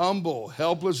 humble,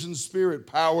 helpless in spirit,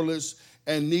 powerless,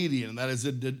 and needy. And that is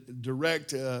a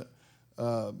direct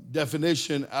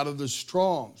definition out of the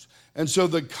Strong's. And so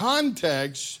the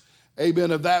context,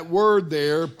 amen, of that word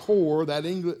there, poor,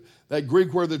 that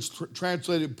Greek word that's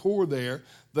translated poor there,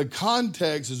 the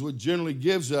context is what generally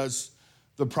gives us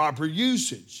the proper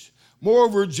usage.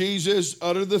 Moreover, Jesus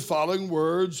uttered the following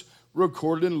words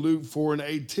recorded in Luke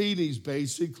 4:18. He's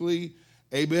basically,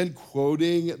 amen,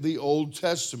 quoting the Old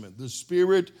Testament. The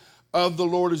Spirit of the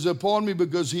Lord is upon me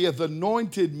because he hath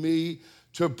anointed me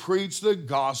to preach the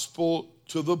gospel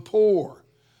to the poor.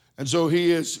 And so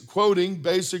he is quoting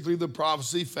basically the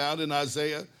prophecy found in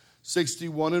Isaiah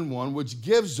 61:1, which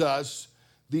gives us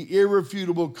the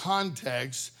irrefutable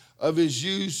context of his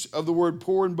use of the word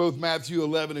poor in both Matthew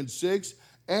 11:6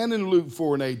 and in Luke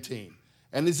 4:18.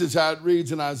 And this is how it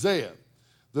reads in Isaiah.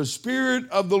 The Spirit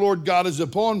of the Lord God is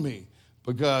upon me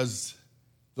because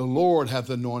the Lord hath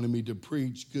anointed me to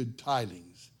preach good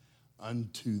tidings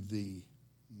unto the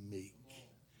meek,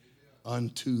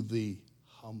 unto the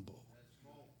humble.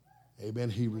 Amen.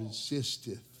 He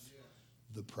resisteth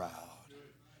the proud.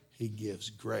 He gives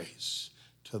grace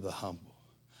to the humble.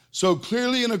 So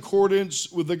clearly in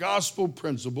accordance with the gospel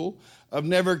principle of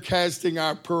never casting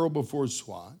our pearl before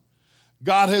swine,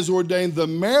 God has ordained the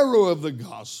marrow of the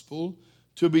gospel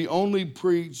to be only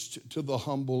preached to the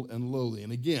humble and lowly.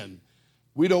 And again,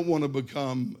 we don't want to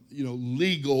become,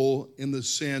 legal in the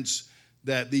sense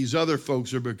that these other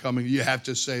folks are becoming. You have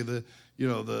to say the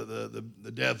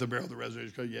death, the burial, the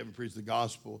resurrection, because you haven't preached the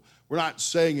gospel. We're not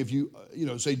saying if you,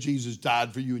 say Jesus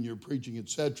died for you and you're preaching,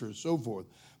 etc., so forth.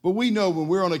 But we know when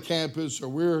we're on a campus or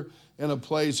we're in a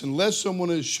place, unless someone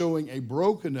is showing a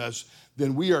brokenness,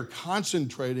 then we are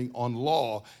concentrating on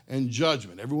law and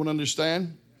judgment. Everyone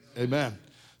understand? Amen.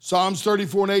 Psalms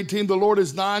 34:18, the Lord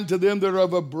is nigh to them that are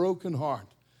of a broken heart,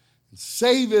 and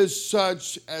saveth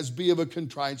such as be of a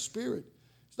contrite spirit.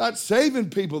 It's not saving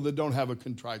people that don't have a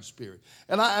contrite spirit.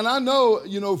 And I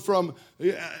know, from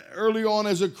early on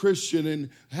as a Christian and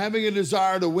having a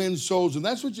desire to win souls, and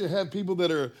that's what you have people that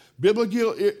are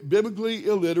biblically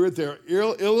illiterate, they're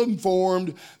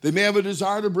ill-informed, they may have a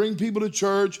desire to bring people to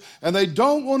church, and they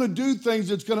don't want to do things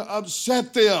that's going to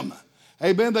upset them.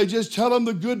 Amen. They just tell them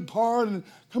the good part and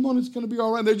come on, it's going to be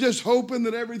all right. They're just hoping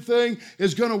that everything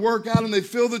is going to work out, and they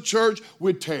fill the church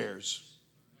with tares.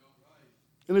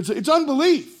 And it's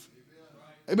unbelief.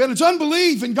 Amen. It's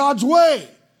unbelief in God's way.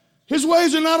 His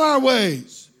ways are not our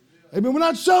ways. Amen. We're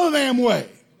not selling them way.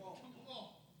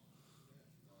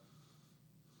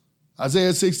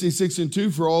 Isaiah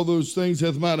 66:2, for all those things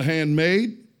hath mine hand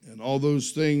made, and all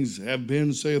those things have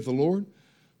been, saith the Lord.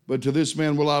 But to this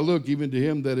man will I look, even to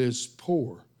him that is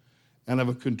poor and of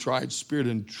a contrite spirit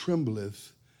and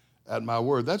trembleth at my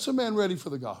word. That's a man ready for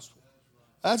the gospel.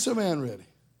 That's a man ready.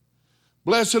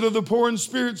 Blessed are the poor in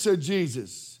spirit, said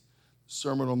Jesus.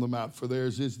 Sermon on the Mount, for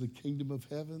theirs is the kingdom of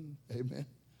heaven. Amen.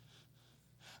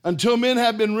 Until men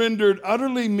have been rendered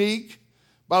utterly meek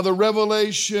by the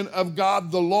revelation of God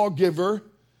the lawgiver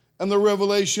and the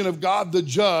revelation of God the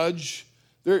judge,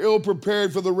 they're ill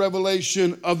prepared for the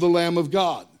revelation of the Lamb of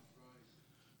God.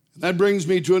 And that brings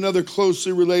me to another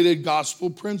closely related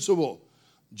gospel principle.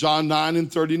 John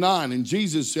 9:39. And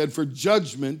Jesus said, for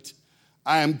judgment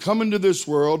I am come into this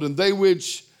world, and they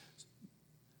which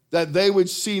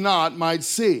see not might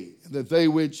see, and that they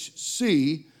which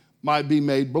see might be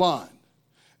made blind.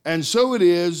 And so it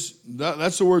is,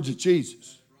 that's the words of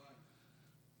Jesus.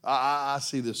 I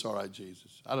see this all right,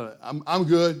 Jesus. I'm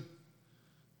good.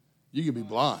 You can be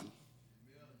blind.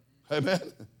 Amen.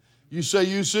 You say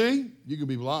you see, you can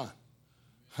be blind.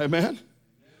 Amen.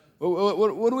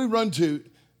 What do we run to?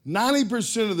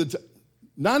 90% of the time.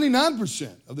 99%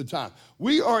 of the time.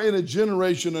 We are in a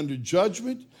generation under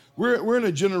judgment. We're in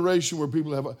a generation where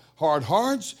people have hard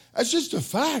hearts. That's just a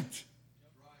fact.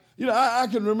 I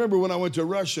can remember when I went to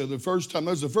Russia the first time.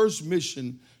 That was the first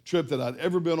mission trip that I'd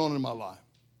ever been on in my life.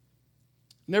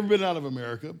 Never been out of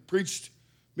America. Preached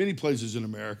many places in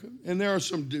America. And there are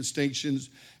some distinctions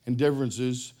and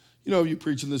differences. You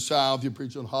preach in the South, you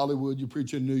preach in Hollywood, you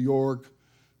preach in New York.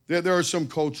 There are some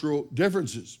cultural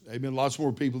differences. Amen. Lots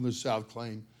more people in the South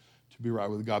claim to be right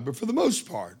with God. But for the most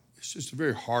part, it's just a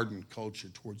very hardened culture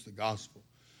towards the gospel.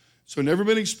 So never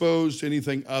been exposed to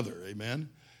anything other. Amen.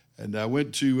 And I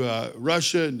went to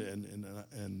Russia,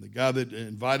 and the guy that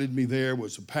invited me there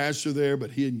was a pastor there,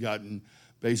 but he had gotten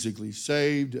basically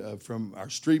saved from our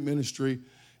street ministry,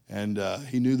 and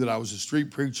he knew that I was a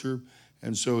street preacher,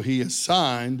 and so he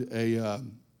assigned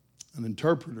an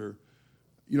interpreter.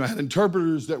 I had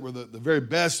interpreters that were the very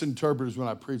best interpreters when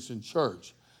I preached in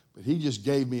church, but he just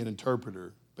gave me an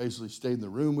interpreter, basically stayed in the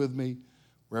room with me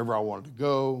wherever I wanted to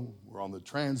go, we're on the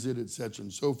transit, et cetera,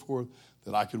 and so forth,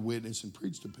 that I could witness and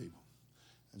preach to people.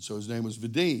 And so his name was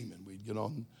Vadim, and we'd get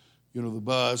on, the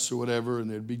bus or whatever, and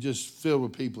it'd be just filled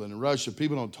with people. And in Russia,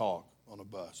 people don't talk on a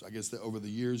bus. I guess that over the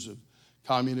years of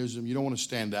communism, you don't want to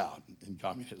stand out in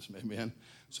communism, amen?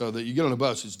 So that you get on a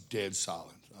bus, it's dead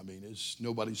silent. I mean,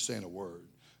 nobody's saying a word.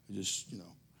 Just,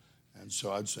 And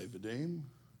so I'd say, Vadim,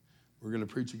 we're going to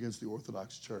preach against the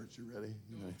Orthodox Church. You ready?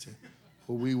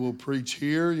 Well, we will preach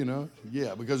here,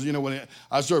 Yeah, because, when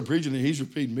I started preaching and he's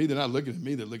repeating me, they're not looking at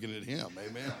me, they're looking at him.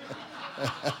 Amen.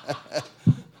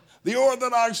 The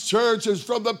Orthodox Church is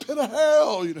from the pit of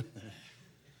hell.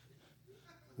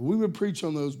 We would preach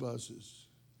on those buses,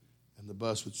 and the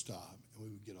bus would stop, and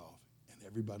we would get off, and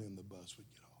everybody in the bus would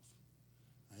get off.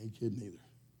 I ain't kidding either.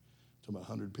 Talking about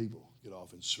 100 people get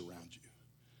off and surround you,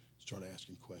 start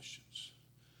asking questions.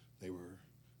 They were...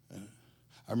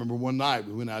 I remember one night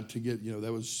we went out to get,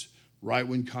 that was right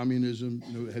when communism,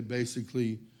 had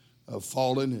basically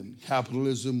fallen, and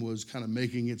capitalism was kind of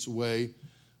making its way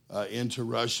into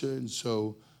Russia. And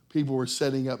so people were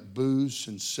setting up booths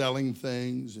and selling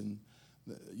things. And,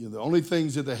 the only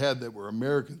things that they had that were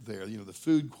American there, the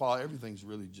food quality, everything's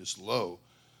really just low.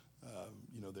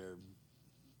 Their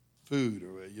food,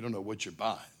 or you don't know what you're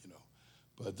buying,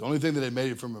 But the only thing that had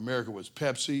made it from America was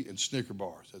Pepsi and Snicker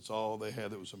bars. That's all they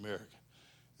had that was American.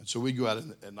 And so we'd go out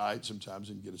at night sometimes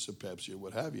and get us a Pepsi or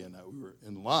what have you. And we were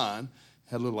in line,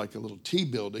 had a little T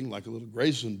building, like a little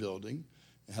Graceland building.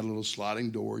 It had a little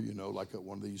sliding door, like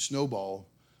one of these snowball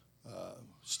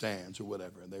stands or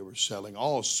whatever. And they were selling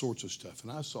all sorts of stuff.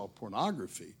 And I saw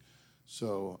pornography.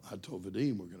 So I told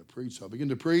Vadim, we're going to preach. So I began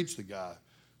to preach. The guy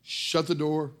shut the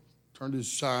door, turned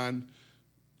his sign,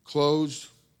 closed,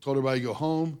 told everybody to go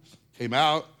home, came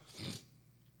out.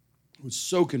 Was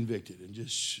so convicted, and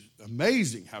just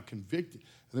amazing how convicted.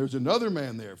 And there was another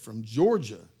man there from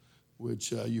Georgia,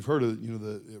 which you've heard of,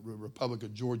 the Republic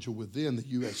of Georgia within the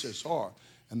USSR.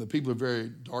 And the people are very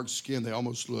dark-skinned. They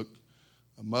almost looked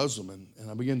Muslim.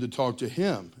 And I began to talk to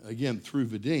him, again, through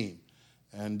Vadim.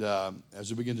 And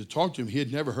as I began to talk to him, he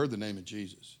had never heard the name of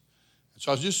Jesus. And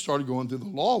so I just started going through the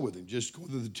law with him, just going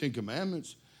through the Ten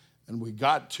Commandments. And we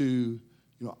got to,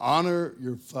 honor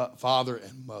your father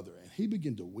and mother. And he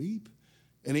began to weep.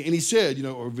 And he said,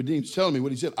 or Vadim's telling me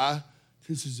what he said,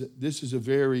 this is a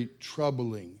very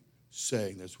troubling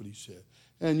saying. That's what he said.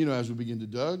 And, as we begin to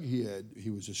dig, he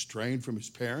was estranged from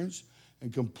his parents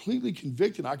and completely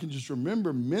convicted. I can just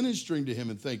remember ministering to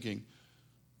him and thinking,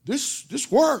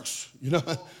 this works.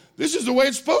 This is the way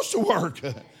it's supposed to work.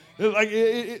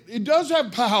 It does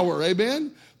have power,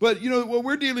 amen? But, what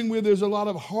we're dealing with, there's a lot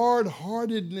of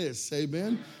hard-heartedness,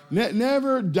 amen?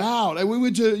 Never doubt. And we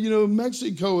went to,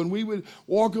 Mexico, and we would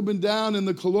walk up and down in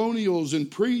the colonials and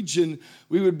preach, and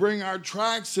we would bring our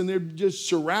tracts, and they'd just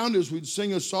surround us. We'd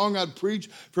sing a song. I'd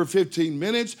preach for 15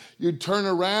 minutes. You'd turn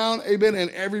around, amen, and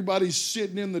everybody's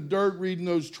sitting in the dirt reading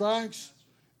those tracts.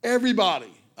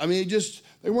 Everybody. I mean,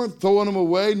 they weren't throwing them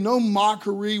away. No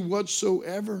mockery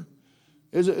whatsoever.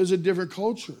 It's a different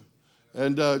culture.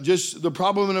 And just the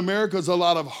problem in America is a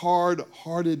lot of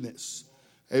hard-heartedness.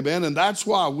 Amen. And that's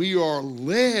why we are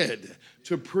led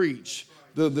to preach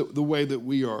the way that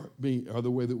we are being, or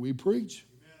the way that we preach.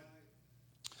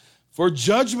 For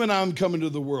judgment I'm coming to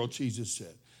the world, Jesus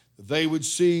said. That they would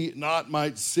see, not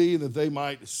might see, that they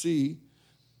might see.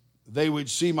 They would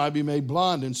see, might be made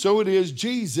blind. And so it is,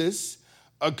 Jesus,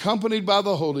 accompanied by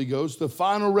the Holy Ghost, the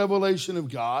final revelation of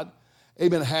God,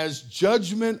 amen, has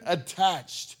judgment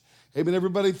attached. Amen.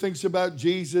 Everybody thinks about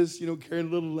Jesus, carrying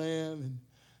a little lamb, and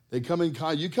they come in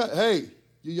contact. Hey,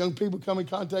 you young people come in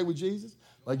contact with Jesus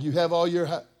like you have all your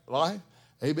life.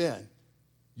 Amen.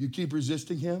 You keep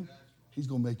resisting him, he's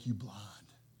going to make you blind.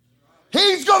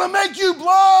 He's going to make you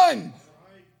blind.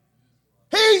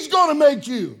 He's going to make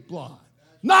you blind.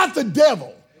 Not the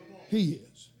devil. He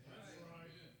is.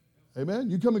 Amen.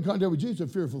 You come in contact with Jesus, it's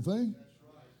a fearful thing.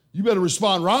 You better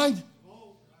respond right.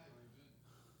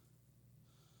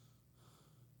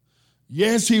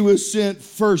 Yes, he was sent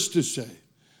first to save,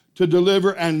 to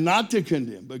deliver, and not to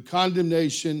condemn. But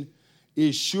condemnation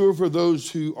is sure for those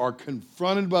who are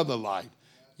confronted by the light,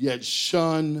 yet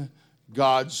shun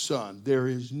God's Son. There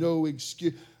is no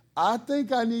excuse. I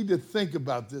think I need to think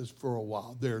about this for a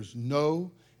while. There's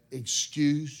no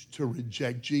excuse to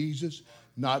reject Jesus,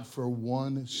 not for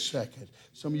 1 second.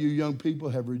 Some of you young people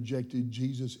have rejected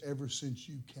Jesus ever since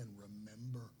you can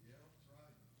remember.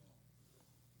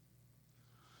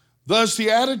 Thus,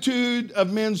 the attitude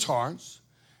of men's hearts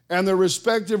and their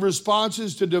respective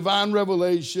responses to divine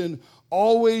revelation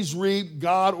always reap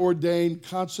God-ordained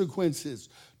consequences.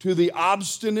 To the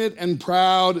obstinate and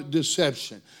proud,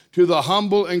 deception. To the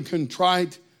humble and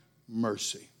contrite,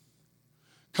 mercy.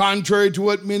 Contrary to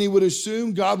what many would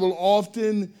assume, God will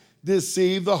often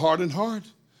deceive the hardened heart.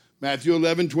 Matthew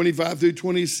 11, 25 through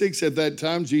 26, at that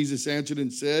time Jesus answered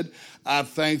and said, I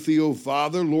thank thee, O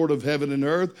Father, Lord of heaven and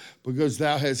earth, because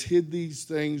thou hast hid these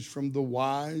things from the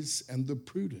wise and the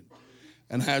prudent,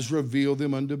 and hast revealed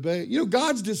them unto babes. You know,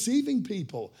 God's deceiving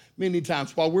people many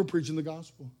times while we're preaching the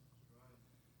gospel.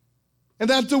 And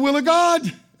that's the will of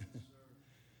God.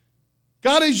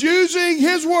 God is using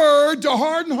his word to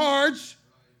harden hearts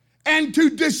and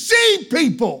to deceive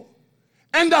people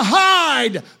and to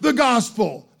hide the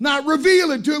gospel, not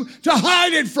reveal it to them, to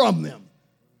hide it from them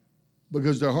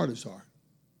because their heart is hard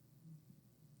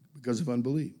because of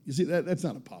unbelief. You see, that's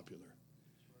not a popular.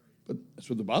 But that's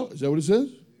what the Bible, is that what it says?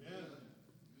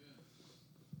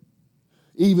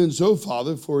 Even so,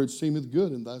 Father, for it seemeth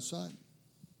good in thy sight.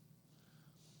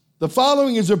 The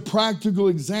following is a practical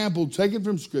example taken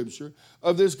from Scripture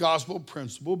of this gospel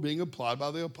principle being applied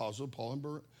by the Apostle Paul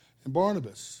and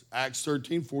Barnabas. Acts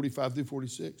 13, 45 through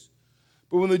 46.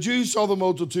 But when the Jews saw the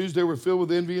multitudes, they were filled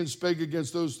with envy and spake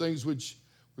against those things which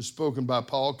were spoken by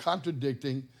Paul,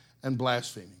 contradicting and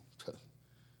blaspheming.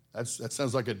 That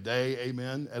sounds like a day,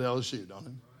 amen, at LSU, don't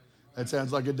it? That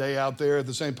sounds like a day out there at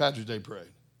the St. Patrick's Day parade.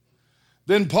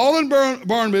 Then Paul and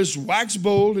Barnabas waxed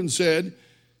bold and said,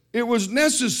 it was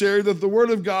necessary that the word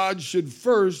of God should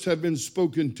first have been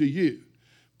spoken to you.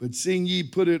 But seeing ye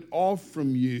put it off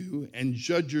from you and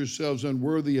judge yourselves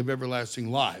unworthy of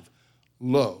everlasting life,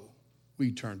 lo,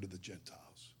 we turn to the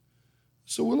Gentiles.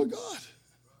 It's the will of God.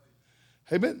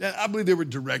 Amen. I believe they were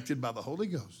directed by the Holy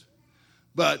Ghost.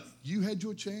 But you had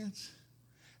your chance,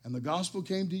 and the gospel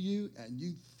came to you, and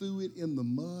you threw it in the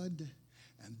mud,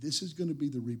 and this is going to be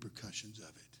the repercussions of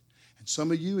it. And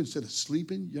some of you, instead of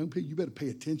sleeping, young people, you better pay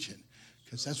attention,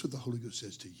 because that's what the Holy Ghost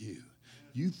says to you.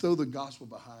 You throw the gospel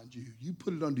behind you. You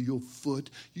put it under your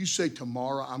foot. You say,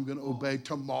 tomorrow I'm going to obey.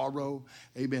 Tomorrow,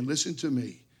 amen. Listen to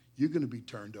me. You're going to be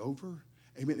turned over,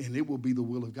 amen, and it will be the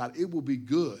will of God. It will be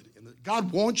good. And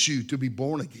God wants you to be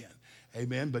born again,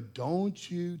 amen, but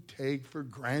don't you take for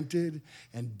granted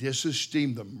and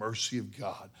disesteem the mercy of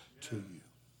God to you.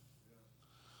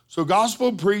 So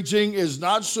gospel preaching is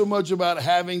not so much about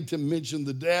having to mention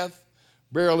the death,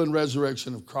 burial, and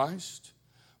resurrection of Christ,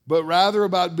 but rather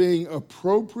about being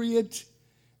appropriate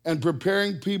and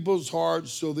preparing people's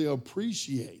hearts so they'll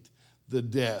appreciate the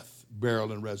death,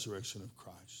 burial, and resurrection of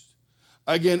Christ.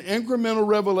 Again, incremental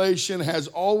revelation has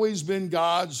always been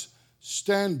God's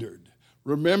standard.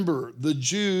 Remember, the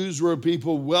Jews were a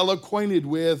people well acquainted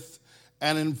with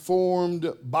and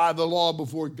informed by the law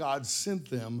before God sent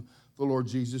them the Lord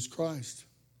Jesus Christ.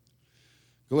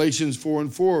 Galatians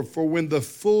 4:4, for when the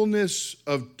fullness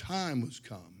of time was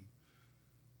come,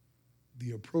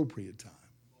 the appropriate time,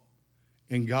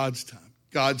 in God's time,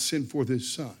 God sent forth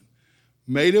his Son,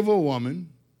 made of a woman,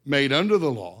 made under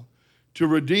the law, to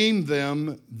redeem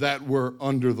them that were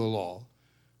under the law,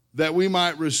 that we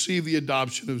might receive the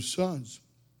adoption of sons.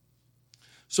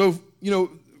 So,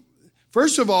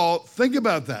 first of all, think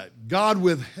about that. God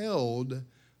withheld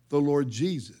the Lord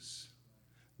Jesus.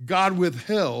 God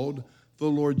withheld the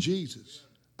Lord Jesus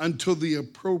until the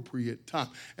appropriate time.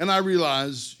 And I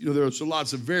realize, there are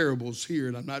lots of variables here,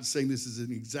 and I'm not saying this is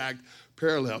an exact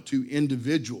parallel to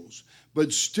individuals,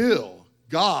 but still,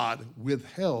 God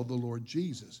withheld the Lord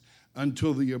Jesus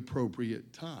until the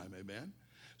appropriate time, amen?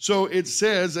 So it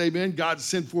says, amen, God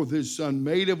sent forth his Son,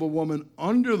 made of a woman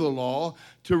under the law,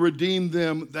 to redeem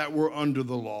them that were under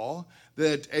the law,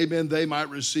 that, amen, they might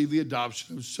receive the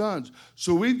adoption of sons.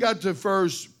 So we've got to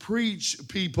first preach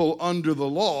people under the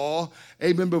law,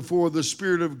 amen, before the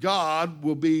Spirit of God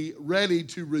will be ready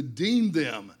to redeem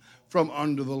them from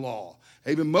under the law.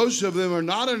 Amen. Most of them are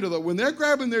not under the law. When they're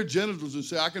grabbing their genitals and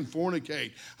say, I can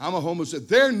fornicate, I'm a homosexual,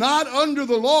 they're not under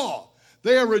the law.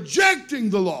 They are rejecting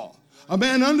the law. A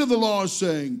man under the law is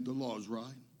saying, the law is right.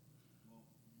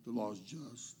 The law is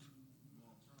just.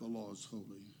 The law is holy.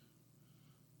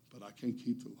 But I can't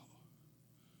keep the law.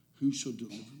 Who shall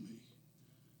deliver me?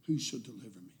 Who shall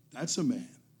deliver me? That's a man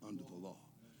under the law.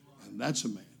 And that's a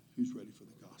man who's ready for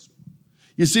the gospel.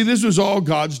 You see, this was all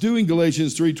God's doing,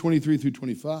 Galatians 3:23 through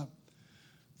 25.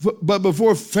 But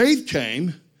before faith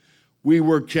came, we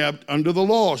were kept under the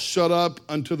law, shut up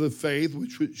unto the faith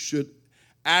which should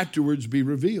afterwards be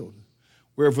revealed.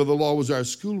 Wherefore the law was our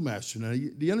schoolmaster. Now,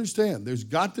 do you understand? There's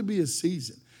got to be a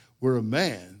season where a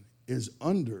man is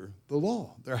under the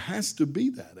law. There has to be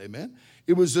that, amen?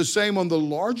 It was the same on the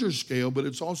larger scale, but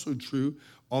it's also true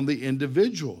on the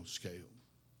individual scale.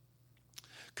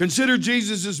 Consider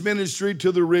Jesus' ministry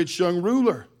to the rich young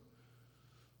ruler.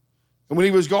 And when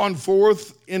he was gone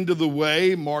forth into the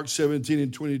way, Mark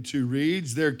 17:22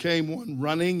 reads, there came one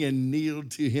running and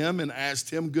kneeled to him and asked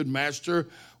him, good master,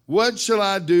 what shall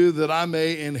I do that I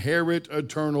may inherit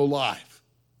eternal life?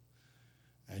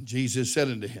 And Jesus said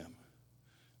unto him,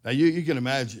 now you can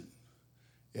imagine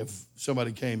if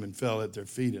somebody came and fell at their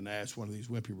feet and asked one of these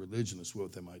wimpy religionists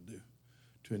what they might do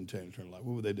to attain eternal life.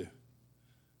 What would they do?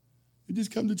 You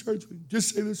just come to church,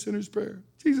 just say the sinner's prayer.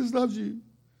 Jesus loves you.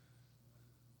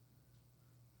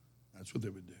 That's what they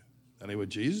would do. That ain't what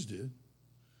Jesus did.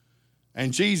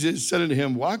 And Jesus said unto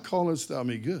him, why callest thou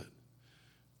me good?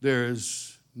 There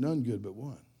is none good but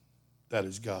one. That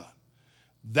is God.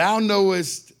 Thou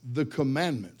knowest the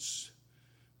commandments.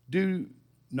 Do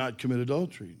not commit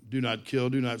adultery. Do not kill.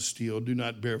 Do not steal. Do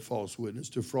not bear false witness.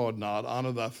 Defraud not.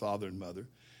 Honor thy father and mother.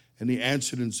 And he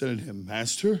answered and said unto him,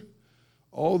 Master,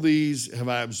 all these have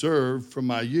I observed from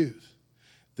my youth.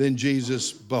 Then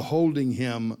Jesus, beholding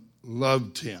him,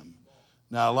 loved him.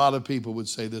 Now, a lot of people would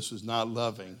say this was not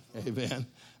loving, amen.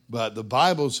 But the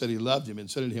Bible said he loved him and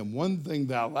said unto him, one thing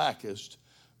thou lackest,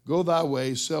 go thy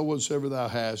way, sell whatsoever thou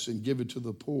hast, and give it to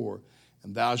the poor,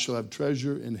 and thou shalt have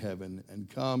treasure in heaven, and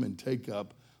come and take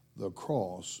up the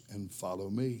cross and follow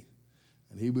me.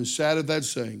 And he was sad at that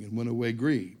saying and went away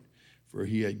grieved, for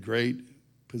he had great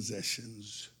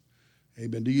possessions.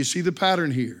 Amen. Do you see the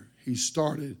pattern here? He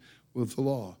started with the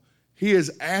law. He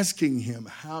is asking him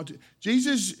how to.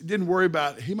 Jesus didn't worry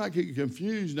about, he might get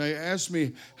confused. Now he asked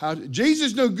me how to.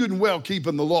 Jesus knew good and well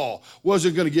keeping the law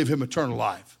wasn't going to give him eternal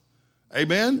life.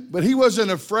 Amen. But he wasn't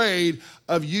afraid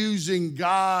of using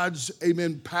God's,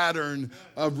 amen, pattern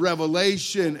of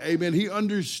revelation. Amen. He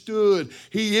understood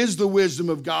he is the wisdom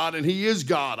of God and he is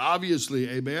God, obviously.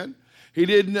 Amen. He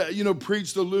didn't,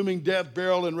 preach the looming death,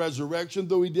 burial, and resurrection,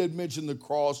 though he did mention the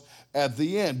cross at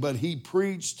the end. But he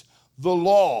preached the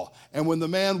law. And when the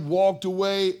man walked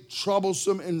away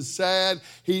troublesome and sad,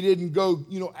 he didn't go,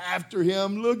 after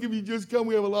him. Look, if you just come,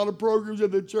 we have a lot of programs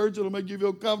at the church that'll make you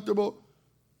feel comfortable.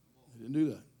 He didn't do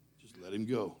that. Just let him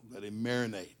go. Let him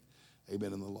marinate.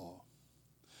 Amen, in the law.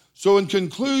 So in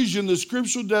conclusion, the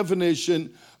scriptural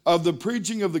definition of the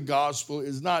preaching of the gospel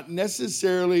is not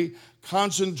necessarily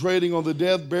concentrating on the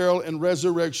death, burial, and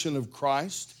resurrection of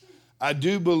Christ. I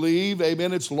do believe,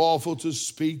 amen, it's lawful to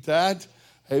speak that,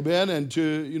 amen, and to,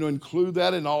 include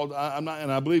that in all. And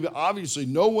I believe, obviously,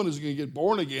 no one is going to get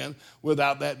born again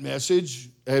without that message,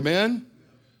 amen.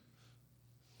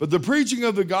 But the preaching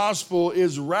of the gospel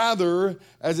is rather,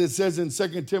 as it says in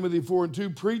 2 Timothy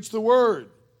 4:2, preach the word.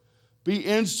 Be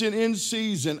instant in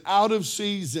season, out of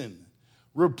season.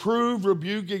 Reprove,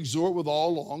 rebuke, exhort with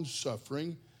all long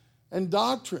suffering and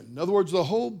doctrine. In other words, the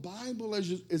whole Bible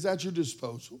is at your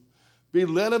disposal. Be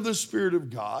led of the Spirit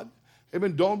of God.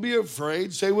 Amen. Don't be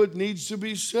afraid. Say what needs to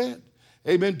be said.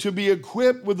 Amen. To be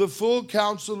equipped with the full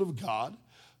counsel of God,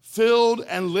 filled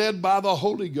and led by the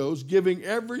Holy Ghost, giving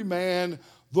every man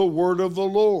the word of the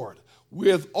Lord,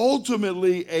 with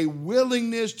ultimately a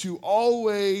willingness to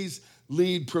always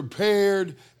lead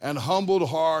prepared and humbled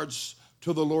hearts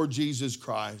to the Lord Jesus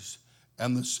Christ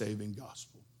and the saving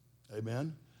gospel.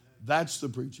 Amen? That's the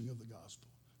preaching of the gospel,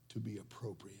 to be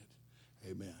appropriate.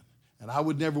 Amen. And I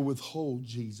would never withhold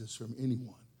Jesus from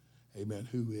anyone, amen,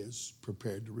 who is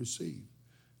prepared to receive.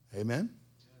 Amen?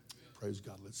 Praise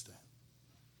God. Let's stand.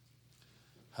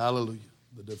 Hallelujah.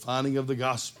 The defining of the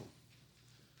gospel.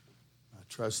 I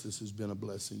trust this has been a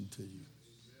blessing to you.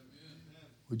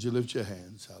 Would you lift your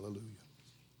hands? Hallelujah.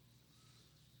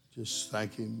 Just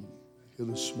thank him here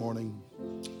this morning.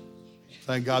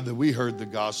 Thank God that we heard the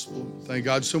gospel. Thank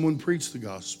God someone preached the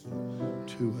gospel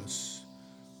to us.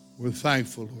 We're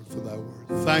thankful, Lord, for thy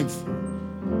word. Thankful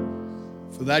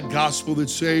for that gospel that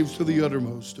saves to the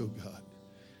uttermost, oh God.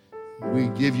 We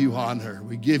give you honor.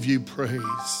 We give you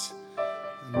praise.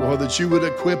 And Lord, that you would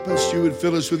equip us, you would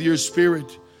fill us with your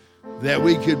spirit, that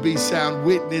we could be sound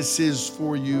witnesses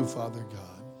for you, Father God.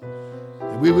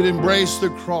 that we would embrace the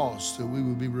cross, that we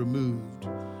would be removed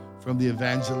from the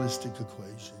evangelistic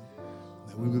equation,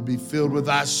 that we would be filled with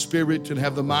thy Spirit and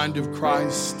have the mind of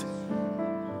Christ,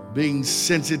 being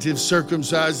sensitive,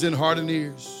 circumcised in heart and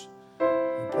ears. We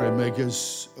pray, make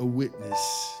us a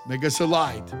witness, make us a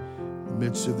light in the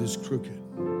midst of this crooked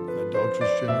and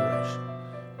adulterous generation.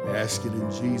 We ask it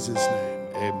in Jesus' name,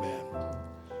 amen.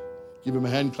 Give him a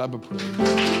hand clap of praise.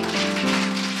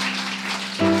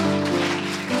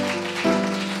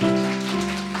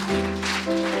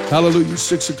 Hallelujah.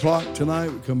 6 o'clock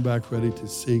tonight, we come back ready to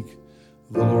seek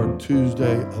the Lord.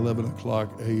 Tuesday, 11 o'clock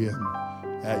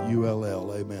a.m. at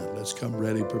ULL. Amen. Let's come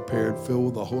ready, prepared, filled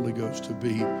with the Holy Ghost to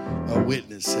be a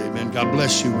witness. Amen. God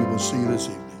bless you. We will see you this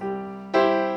evening.